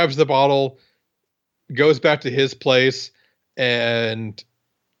he grabs the bottle, goes back to his place, and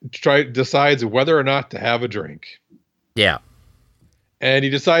decides whether or not to have a drink. Yeah. And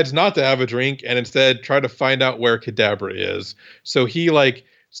he decides not to have a drink and instead try to find out where Kadabra is. So he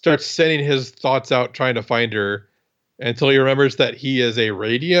starts sending his thoughts out trying to find her until he remembers that he is a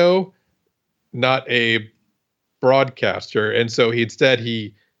radio, not a broadcaster. And so he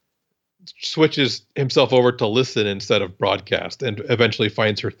switches himself over to listen instead of broadcast, and eventually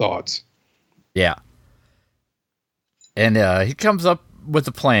finds her thoughts. Yeah. And he comes up with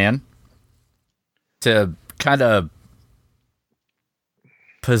a plan to kind of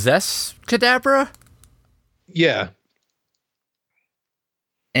possess Kadabra. Yeah.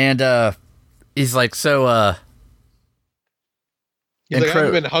 And he's like, so He's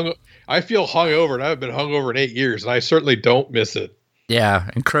and like, I feel hungover, and I haven't been hungover in 8 years, and I certainly don't miss it. Yeah,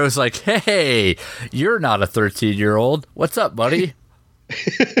 and Crow's like, hey, you're not a 13-year-old. What's up, buddy?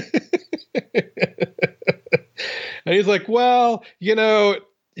 And he's like, well, you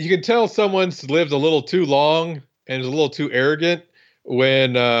can tell someone's lived a little too long and is a little too arrogant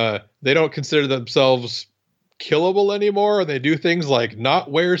when they don't consider themselves killable anymore. And they do things like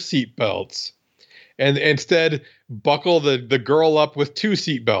not wear seatbelts and instead buckle the girl up with 2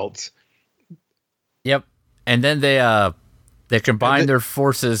 seatbelts. Yep. And then they combine their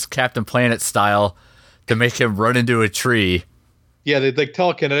forces Captain Planet style to make him run into a tree. Yeah, they like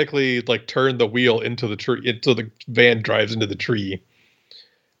telekinetically like turn the wheel into the tree until the van drives into the tree.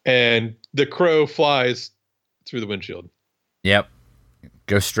 And the Crow flies through the windshield. Yep.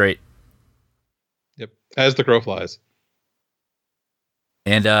 Go straight. Yep. As the Crow flies.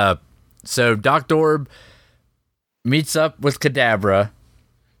 And so Doc Dorb meets up with Kadabra.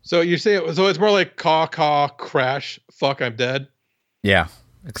 So you say so it's more like caw, crash, fuck, I'm dead. Yeah,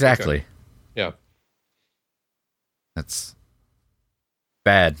 exactly. Okay. Yeah. That's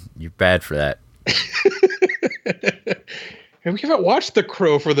bad. You're bad for that. And we haven't watched The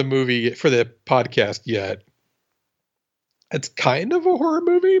Crow for the podcast yet. It's kind of a horror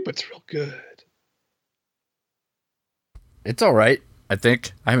movie, but it's real good. It's all right, I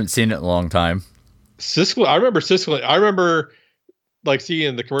think. I haven't seen it in a long time. I remember like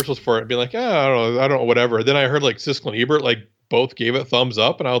seeing the commercials for it and being like, I don't know, whatever. Then I heard like Siskel and Ebert like both gave it thumbs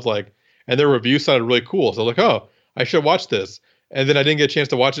up, and I was like, and their review sounded really cool. So I was like, oh, I should watch this. And then I didn't get a chance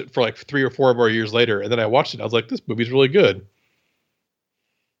to watch it for like 3 or 4 more years later. And then I watched it. I was like, this movie's really good.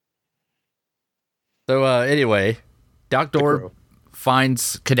 So anyway, Doc Dorb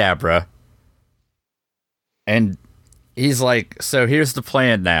finds Kadabra. And he's like, so here's the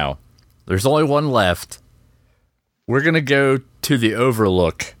plan now. There's only one left. We're going to go to the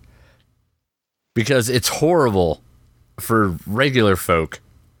Overlook. Because it's horrible for regular folk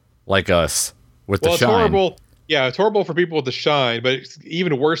like us with the shine. It's horrible. Yeah, it's horrible for people with the shine, but it's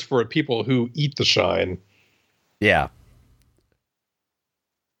even worse for people who eat the shine. Yeah.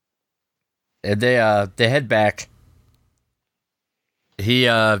 And they head back. He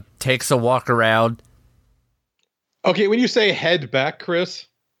takes a walk around. Okay, when you say head back, Chris,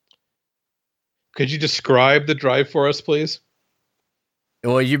 could you describe the drive for us, please?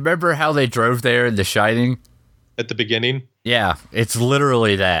 Well, you remember how they drove there in The Shining? At the beginning? Yeah, it's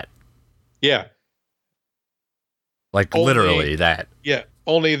literally that. Yeah. Like literally that. Yeah,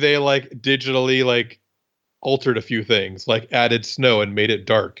 only they like digitally like altered a few things, like added snow and made it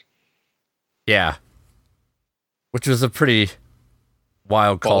dark. Yeah. Which was a pretty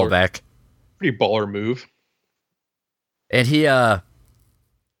wild callback. Pretty baller move. And he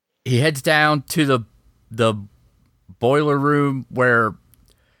heads down to the boiler room where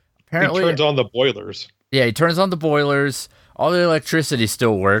apparently he turns on the boilers. Yeah, he turns on the boilers. All the electricity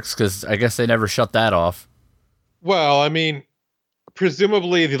still works because I guess they never shut that off. Well, I mean,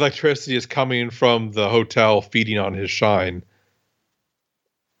 presumably the electricity is coming from the hotel feeding on his shine.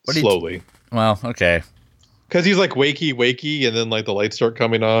 Slowly. Well, okay. Because he's like wakey, and then like the lights start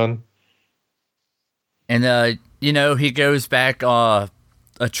coming on. And, he goes back a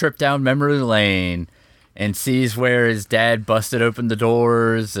trip down memory lane and sees where his dad busted open the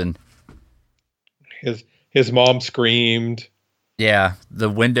doors and his mom screamed. Yeah, the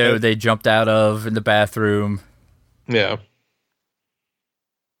window they jumped out of in the bathroom. Yeah.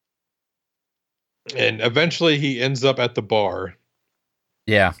 And eventually he ends up at the bar.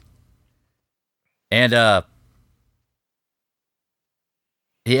 Yeah. And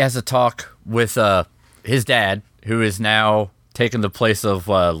he has a talk with his dad, who is now taking the place of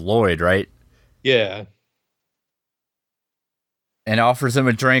Lloyd, right? Yeah. And offers him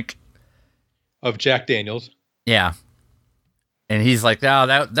a drink of Jack Daniels. Yeah. And he's like, "No,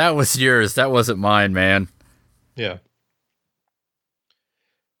 that was yours. That wasn't mine, man." Yeah.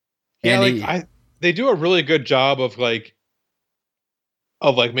 Yeah, they do a really good job of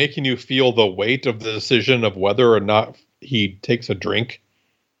making you feel the weight of the decision of whether or not he takes a drink.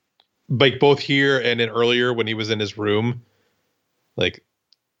 Like both here and in earlier when he was in his room. Like,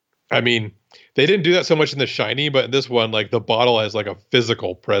 I mean, they didn't do that so much in The Shining, but in this one, like the bottle has like a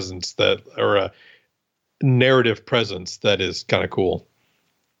physical presence or a narrative presence that is kind of cool.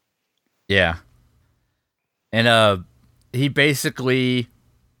 Yeah. And he basically,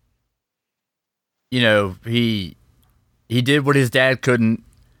 he did what his dad couldn't,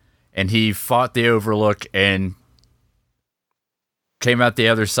 and he fought the Overlook, and came out the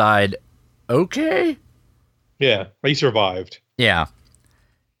other side okay. Yeah, he survived. Yeah.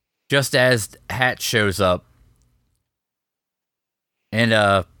 Just as Hat shows up,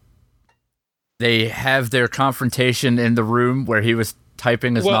 and they have their confrontation in the room where he was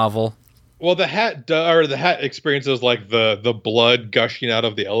typing his novel. Well, the Hat experiences like the blood gushing out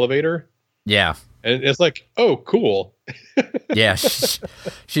of the elevator. Yeah. And it's like, oh, cool. Yeah,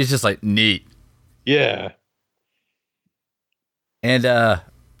 she's just like, neat. Yeah. And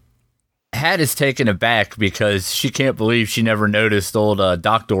Hat is taken aback because she can't believe she never noticed old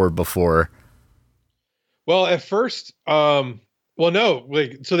Doctor before. Well, at first, well, no,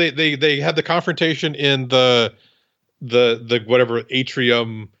 like, so they had the confrontation in the whatever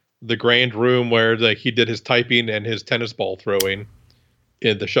atrium, the grand room where like he did his typing and his tennis ball throwing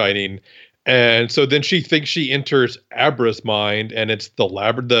in The Shining. And so then she thinks she enters Abra's mind, and it's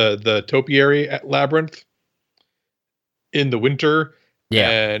the topiary labyrinth in the winter.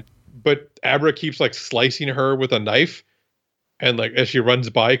 Yeah. But Abra keeps like slicing her with a knife, and like as she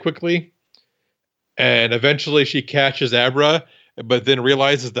runs by quickly, and eventually she catches Abra, but then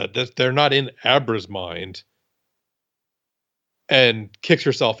realizes that they're not in Abra's mind, and kicks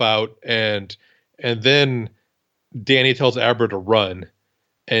herself out, and then Danny tells Abra to run.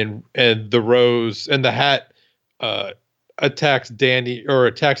 And the Rose and the Hat attacks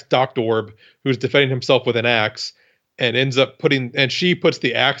Dr. Orb, who's defending himself with an axe, and ends up she puts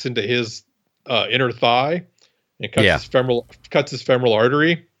the axe into his inner thigh and cuts his femoral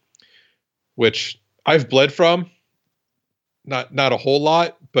artery, which I've bled from. Not a whole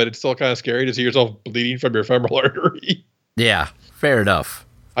lot, but it's still kind of scary to see yourself bleeding from your femoral artery. Yeah, fair enough.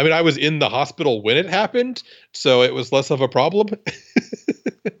 I mean, I was in the hospital when it happened, so it was less of a problem.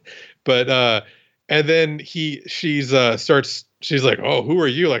 But and then she's like, "Oh, who are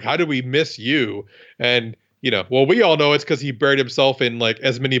you? Like, how did we miss you?" And well, we all know it's because he buried himself in like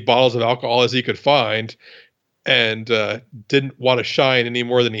as many bottles of alcohol as he could find, and didn't want to shine any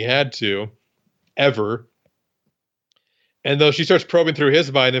more than he had to, ever. And though she starts probing through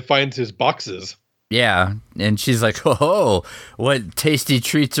his mind and finds his boxes. Yeah, and she's like, "Oh, what tasty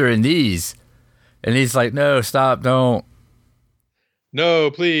treats are in these?" And he's like, "No, stop, don't.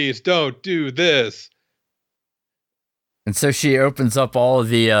 No, please, don't do this." And so she opens up all of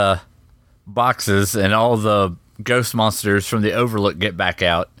the boxes, and all the ghost monsters from the Overlook get back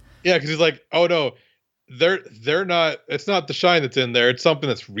out. Yeah, because he's like, "Oh no, they're not. It's not the shine that's in there. It's something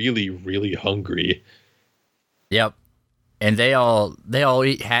that's really, really hungry." Yep, and they all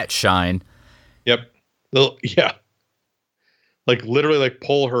eat Hat shine. Yep. Yeah. Like literally, like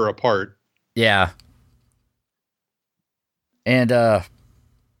pull her apart. Yeah. And Abra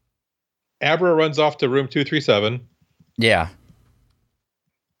runs off to room 237. Yeah.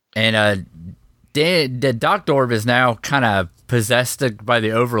 And the Dr. Orb is now kind of possessed by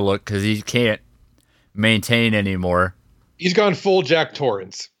the Overlook because he can't maintain anymore. He's gone full Jack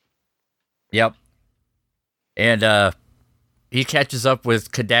Torrance. Yep. And he catches up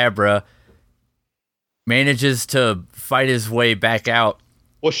with Kadabra, manages to fight his way back out.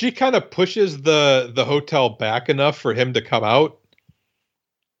 Well, she kind of pushes the hotel back enough for him to come out.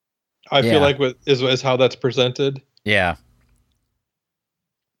 I feel like is how that's presented. Yeah.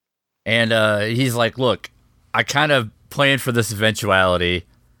 And he's like, "Look, I kind of planned for this eventuality.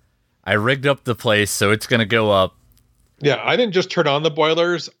 I rigged up the place so it's going to go up." Yeah, I didn't just turn on the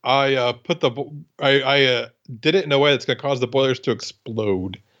boilers. I did it in a way that's going to cause the boilers to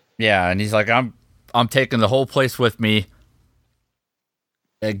explode. Yeah, and he's like, I'm taking the whole place with me.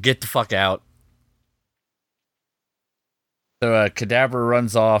 Get the fuck out. So Kadabra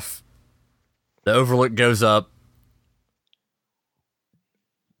runs off. The Overlook goes up.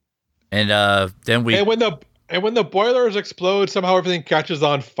 And then we... And when the boilers explode, somehow everything catches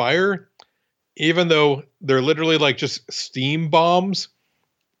on fire. Even though they're literally like just steam bombs.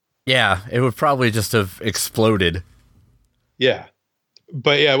 Yeah, it would probably just have exploded. Yeah.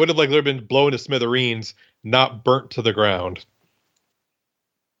 But yeah, it would have like literally been blown to smithereens, not burnt to the ground.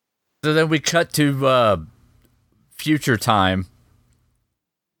 So then we cut to future time.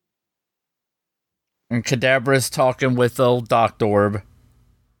 And Kadabra's talking with old Dr. Orb.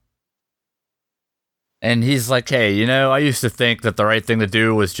 And he's like, "Hey, I used to think that the right thing to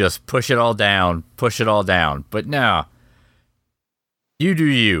do was just push it all down. But no. You do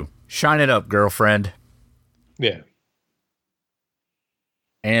you. Shine it up, girlfriend." Yeah.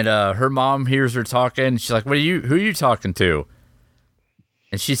 And her mom hears her talking. She's like, who are you talking to?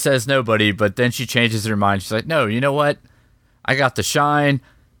 And she says nobody, but then she changes her mind. She's like, "No, you know what? I got the shine.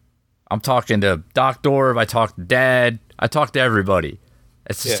 I'm talking to Dr. Orb. I talk to Dad. I talk to everybody.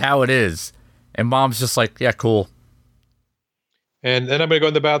 It's just how it is." And Mom's just like, "Yeah, cool." And then I'm gonna go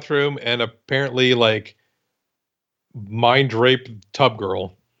in the bathroom and apparently like mind rape tub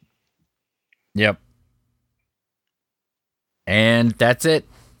girl. Yep. And that's it.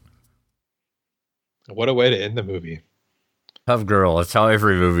 What a way to end the movie. Tough girl. That's how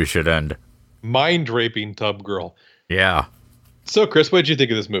every movie should end. Mind raping tub girl. Yeah. So Chris, what did you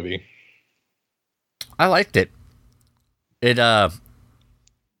think of this movie? I liked it. It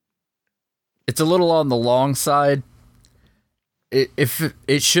it's a little on the long side. If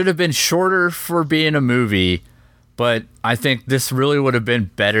it should have been shorter for being a movie, but I think this really would have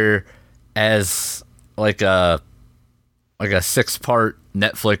been better as like a 6-part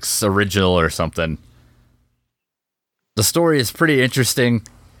Netflix original or something. The story is pretty interesting.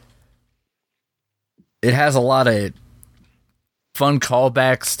 It has a lot of fun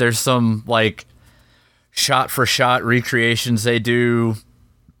callbacks. There's some like shot for shot recreations they do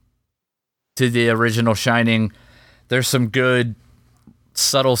to the original Shining. There's some good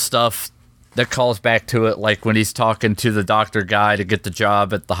subtle stuff that calls back to it, like when he's talking to the doctor guy to get the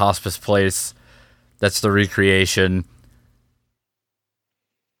job at the hospice place. That's the recreation.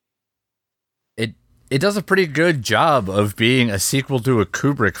 It does a pretty good job of being a sequel to a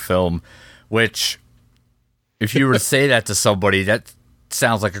Kubrick film, which, if you were to say that to somebody, that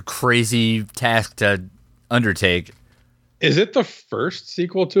sounds like a crazy task to undertake. Is it the first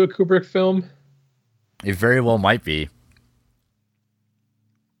sequel to a Kubrick film? It very well might be.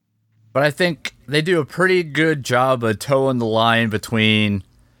 But I think they do a pretty good job of towing the line between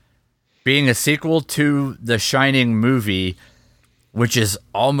being a sequel to the Shining movie, which is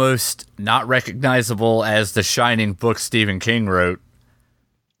almost not recognizable as the Shining book Stephen King wrote,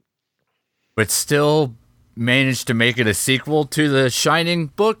 but still managed to make it a sequel to the Shining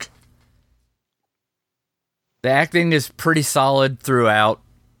book. The acting is pretty solid throughout.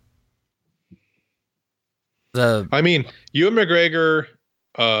 I mean, Ewan McGregor,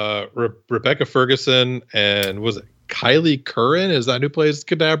 Rebecca Ferguson, and was it Kylie Curran? Is that who plays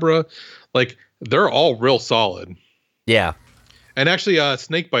Kadabra? Like, they're all real solid. Yeah. And actually,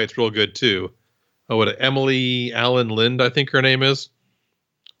 Snakebite's real good too. Oh, what Emily Allen Lind, I think her name is.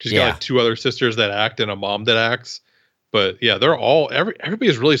 She's got like 2 other sisters that act and a mom that acts. But yeah, they're all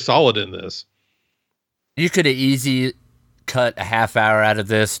everybody's really solid in this. You could have easily cut a half hour out of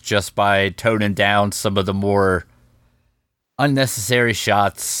this just by toning down some of the more unnecessary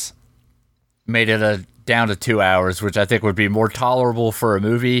shots. Made it down to 2 hours, which I think would be more tolerable for a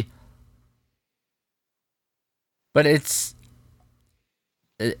movie. But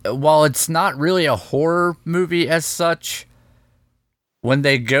while it's not really a horror movie as such, when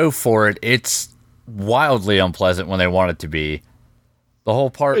they go for it, it's wildly unpleasant when they want it to be. The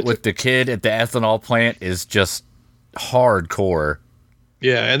whole part with the kid at the ethanol plant is just hardcore.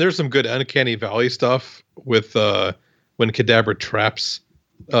 Yeah, and there's some good Uncanny Valley stuff with when Kadabra traps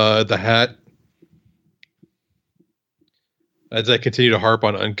the hat. As I continue to harp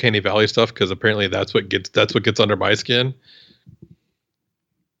on Uncanny Valley stuff, because apparently that's what gets under my skin.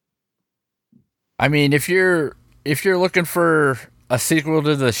 I mean, if you're looking for a sequel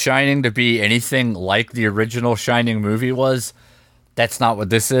to The Shining to be anything like the original Shining movie was, that's not what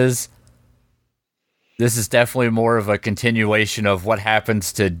this is. This is definitely more of a continuation of what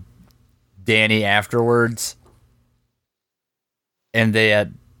happens to Danny afterwards. And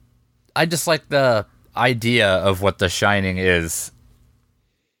I just like the idea of what The Shining is.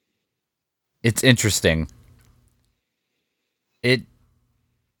 It's interesting. The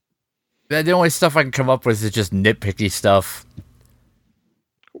only stuff I can come up with is just nitpicky stuff.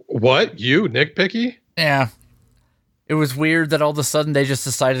 What? You nitpicky? Yeah. It was weird that all of a sudden they just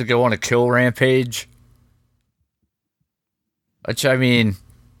decided to go on a kill rampage. Which, I mean,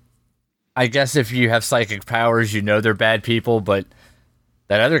 I guess if you have psychic powers, you know they're bad people, but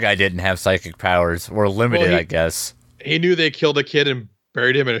that other guy didn't have psychic powers, or limited, I guess. He knew they killed a kid and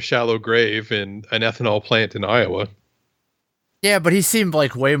buried him in a shallow grave in an ethanol plant in Iowa. Yeah, but he seemed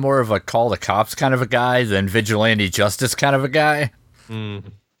like way more of a call the cops kind of a guy than vigilante justice kind of a guy. Mm.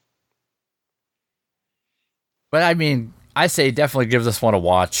 But I mean, I say definitely give this one a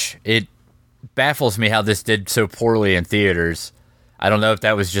watch. It baffles me how this did so poorly in theaters. I don't know if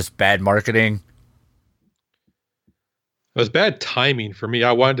that was just bad marketing. It was bad timing for me.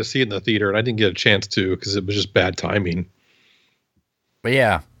 I wanted to see it in the theater, and I didn't get a chance to because it was just bad timing. But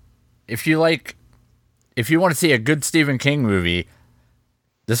yeah, if you want to see a good Stephen King movie,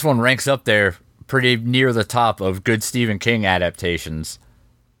 this one ranks up there pretty near the top of good Stephen King adaptations.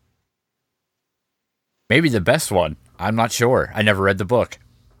 Maybe the best one. I'm not sure. I never read the book.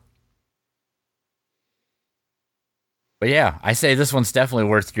 But yeah, I say this one's definitely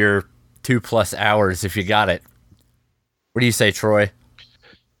worth your 2+ hours if you got it. What do you say, Troy?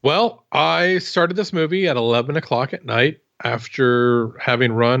 Well, I started this movie at 11 o'clock at night after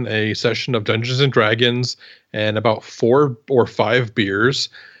having run a session of Dungeons and Dragons and about 4 or 5 beers.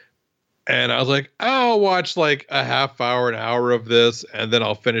 And I was like, I'll watch like a half hour, an hour of this, and then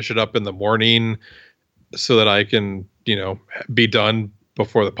I'll finish it up in the morning so that I can, be done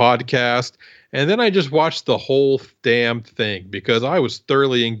before the podcast. And then I just watched the whole damn thing because I was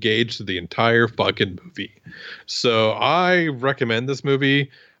thoroughly engaged to the entire fucking movie. So I recommend this movie.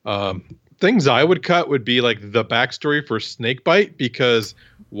 Things I would cut would be like the backstory for Snakebite, because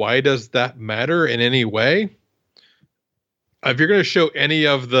why does that matter in any way? If you're going to show any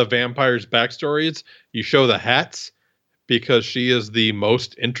of the vampires' backstories, you show the hats because she is the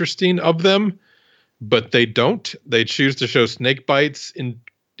most interesting of them, but they don't. They choose to show Snakebite's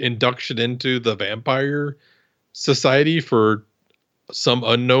induction into the vampire society for some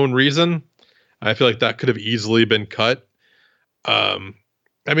unknown reason. I feel like that could have easily been cut.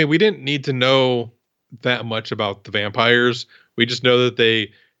 We didn't need to know that much about the vampires. We just know that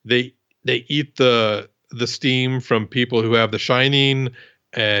they eat the steam from people who have the Shining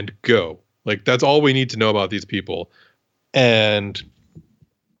and go. Like, that's all we need to know about these people. And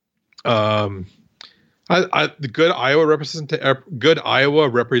the good Iowa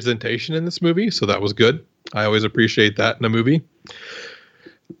representation in this movie, so that was good. I always appreciate that in a movie.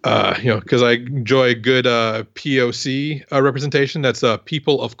 Because I enjoy good POC representation. That's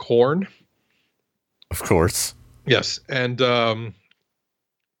people of corn. Of course. Yes. And I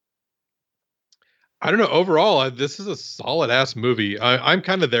don't know. Overall, this is a solid ass movie. I'm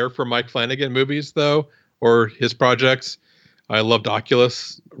kind of there for Mike Flanagan movies, though, or his projects. I loved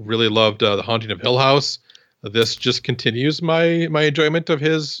Oculus. Really loved The Haunting of Hill House. This just continues my enjoyment of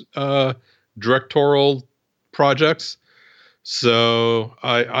his directorial projects. So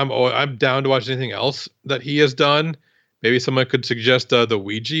I'm down to watch anything else that he has done. Maybe someone could suggest the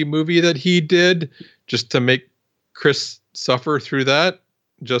Ouija movie that he did, just to make Chris suffer through that.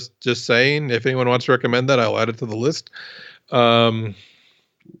 Just saying, if anyone wants to recommend that, I'll add it to the list. I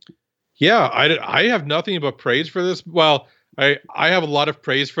have nothing but praise for this. Well, I have a lot of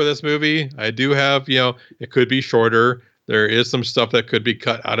praise for this movie. I do have, it could be shorter. There is some stuff that could be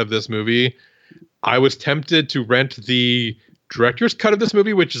cut out of this movie. I was tempted to rent the director's cut of this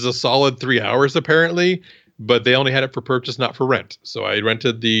movie, which is a solid 3 hours apparently, but they only had it for purchase, not for rent. So I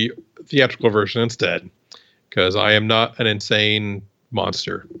rented the theatrical version instead, because I am not an insane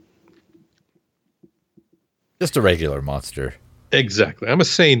monster. Just a regular monster. Exactly. I'm a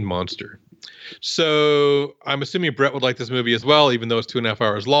sane monster. So I'm assuming Brett would like this movie as well, even though it's 2.5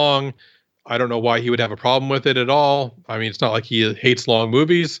 hours long. I don't know why he would have a problem with it at all. I mean, it's not like he hates long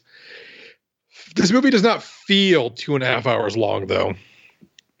movies. This movie does not feel 2.5 hours long, though.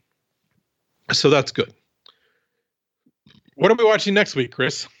 So that's good. What are we watching next week,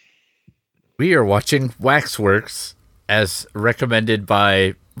 Chris? We are watching Waxworks, as recommended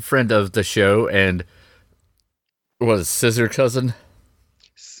by friend of the show and Scissor Cousin?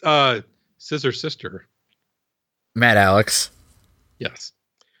 Scissor Sister. Matt Alex. Yes.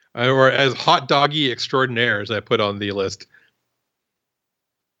 Or as Hot Doggy Extraordinaire, as I put on the list.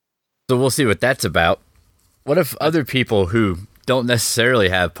 So we'll see what that's about. What if other people who don't necessarily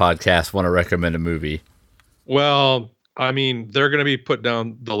have podcasts want to recommend a movie? Well, I mean, they're going to be put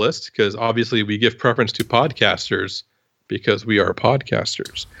down the list because obviously we give preference to podcasters because we are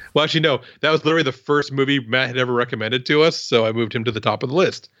podcasters. Well, actually, no, that was literally the first movie Matt had ever recommended to us. So I moved him to the top of the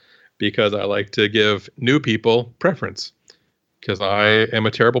list because I like to give new people preference because I am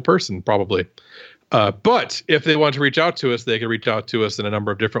a terrible person, probably. But if they want to reach out to us, they can reach out to us in a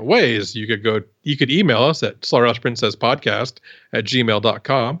number of different ways. You could email us at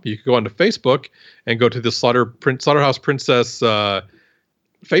slaughterhouseprincesspodcast@gmail.com. You could go onto Facebook and go to the Slaughterhouse Princess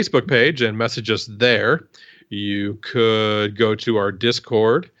Facebook page and message us there. You could go to our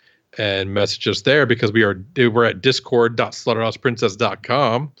Discord and message us there because we're at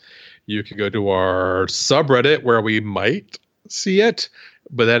discord.slaughterhouseprincess.com. You can go to our subreddit where we might see it,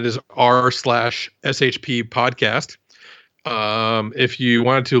 but that is r/SHP podcast. If you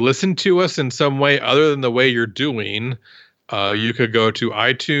wanted to listen to us in some way other than the way you're doing, you could go to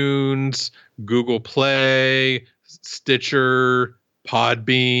iTunes, Google Play, Stitcher,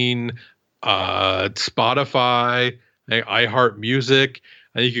 Podbean, Spotify, iHeartMusic.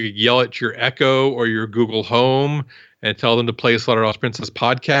 And you could yell at your Echo or your Google Home and tell them to play Slaughterhouse Princess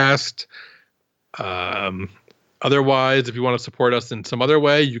podcast. Otherwise, if you want to support us in some other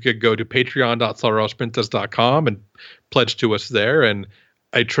way, you could go to patreon.slaughterhouseprincess.com and pledge to us there. And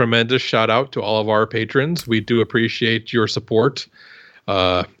a tremendous shout out to all of our patrons. We do appreciate your support.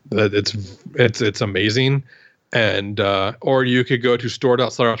 It's amazing. And or you could go to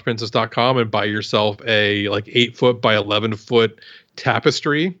store.slaughterhouseprincess.com and buy yourself a like 8-foot by 11-foot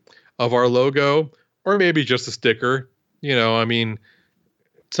tapestry of our logo, or maybe just a sticker. You know, I mean,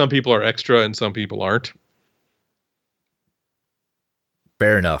 some people are extra and some people aren't.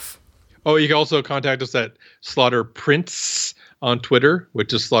 Fair enough. Oh, you can also contact us at Slaughter Prince on Twitter,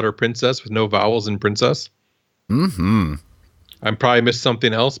 which is Slaughter Princess with no vowels in princess. Mm-hmm. I probably missed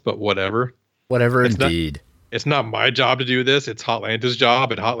something else, but whatever. Whatever, indeed. It's not my job to do this. It's Hotlanta's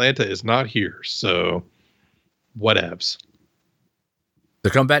job, and Hotlanta is not here. So, whatevs.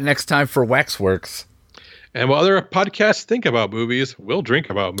 So come back next time for Waxworks. And while other podcasts think about movies, we'll drink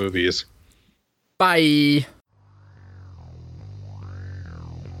about movies. Bye.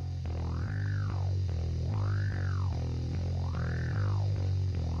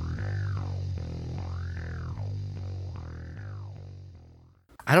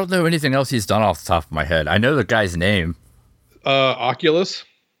 I don't know anything else he's done off the top of my head. I know the guy's name. Oculus.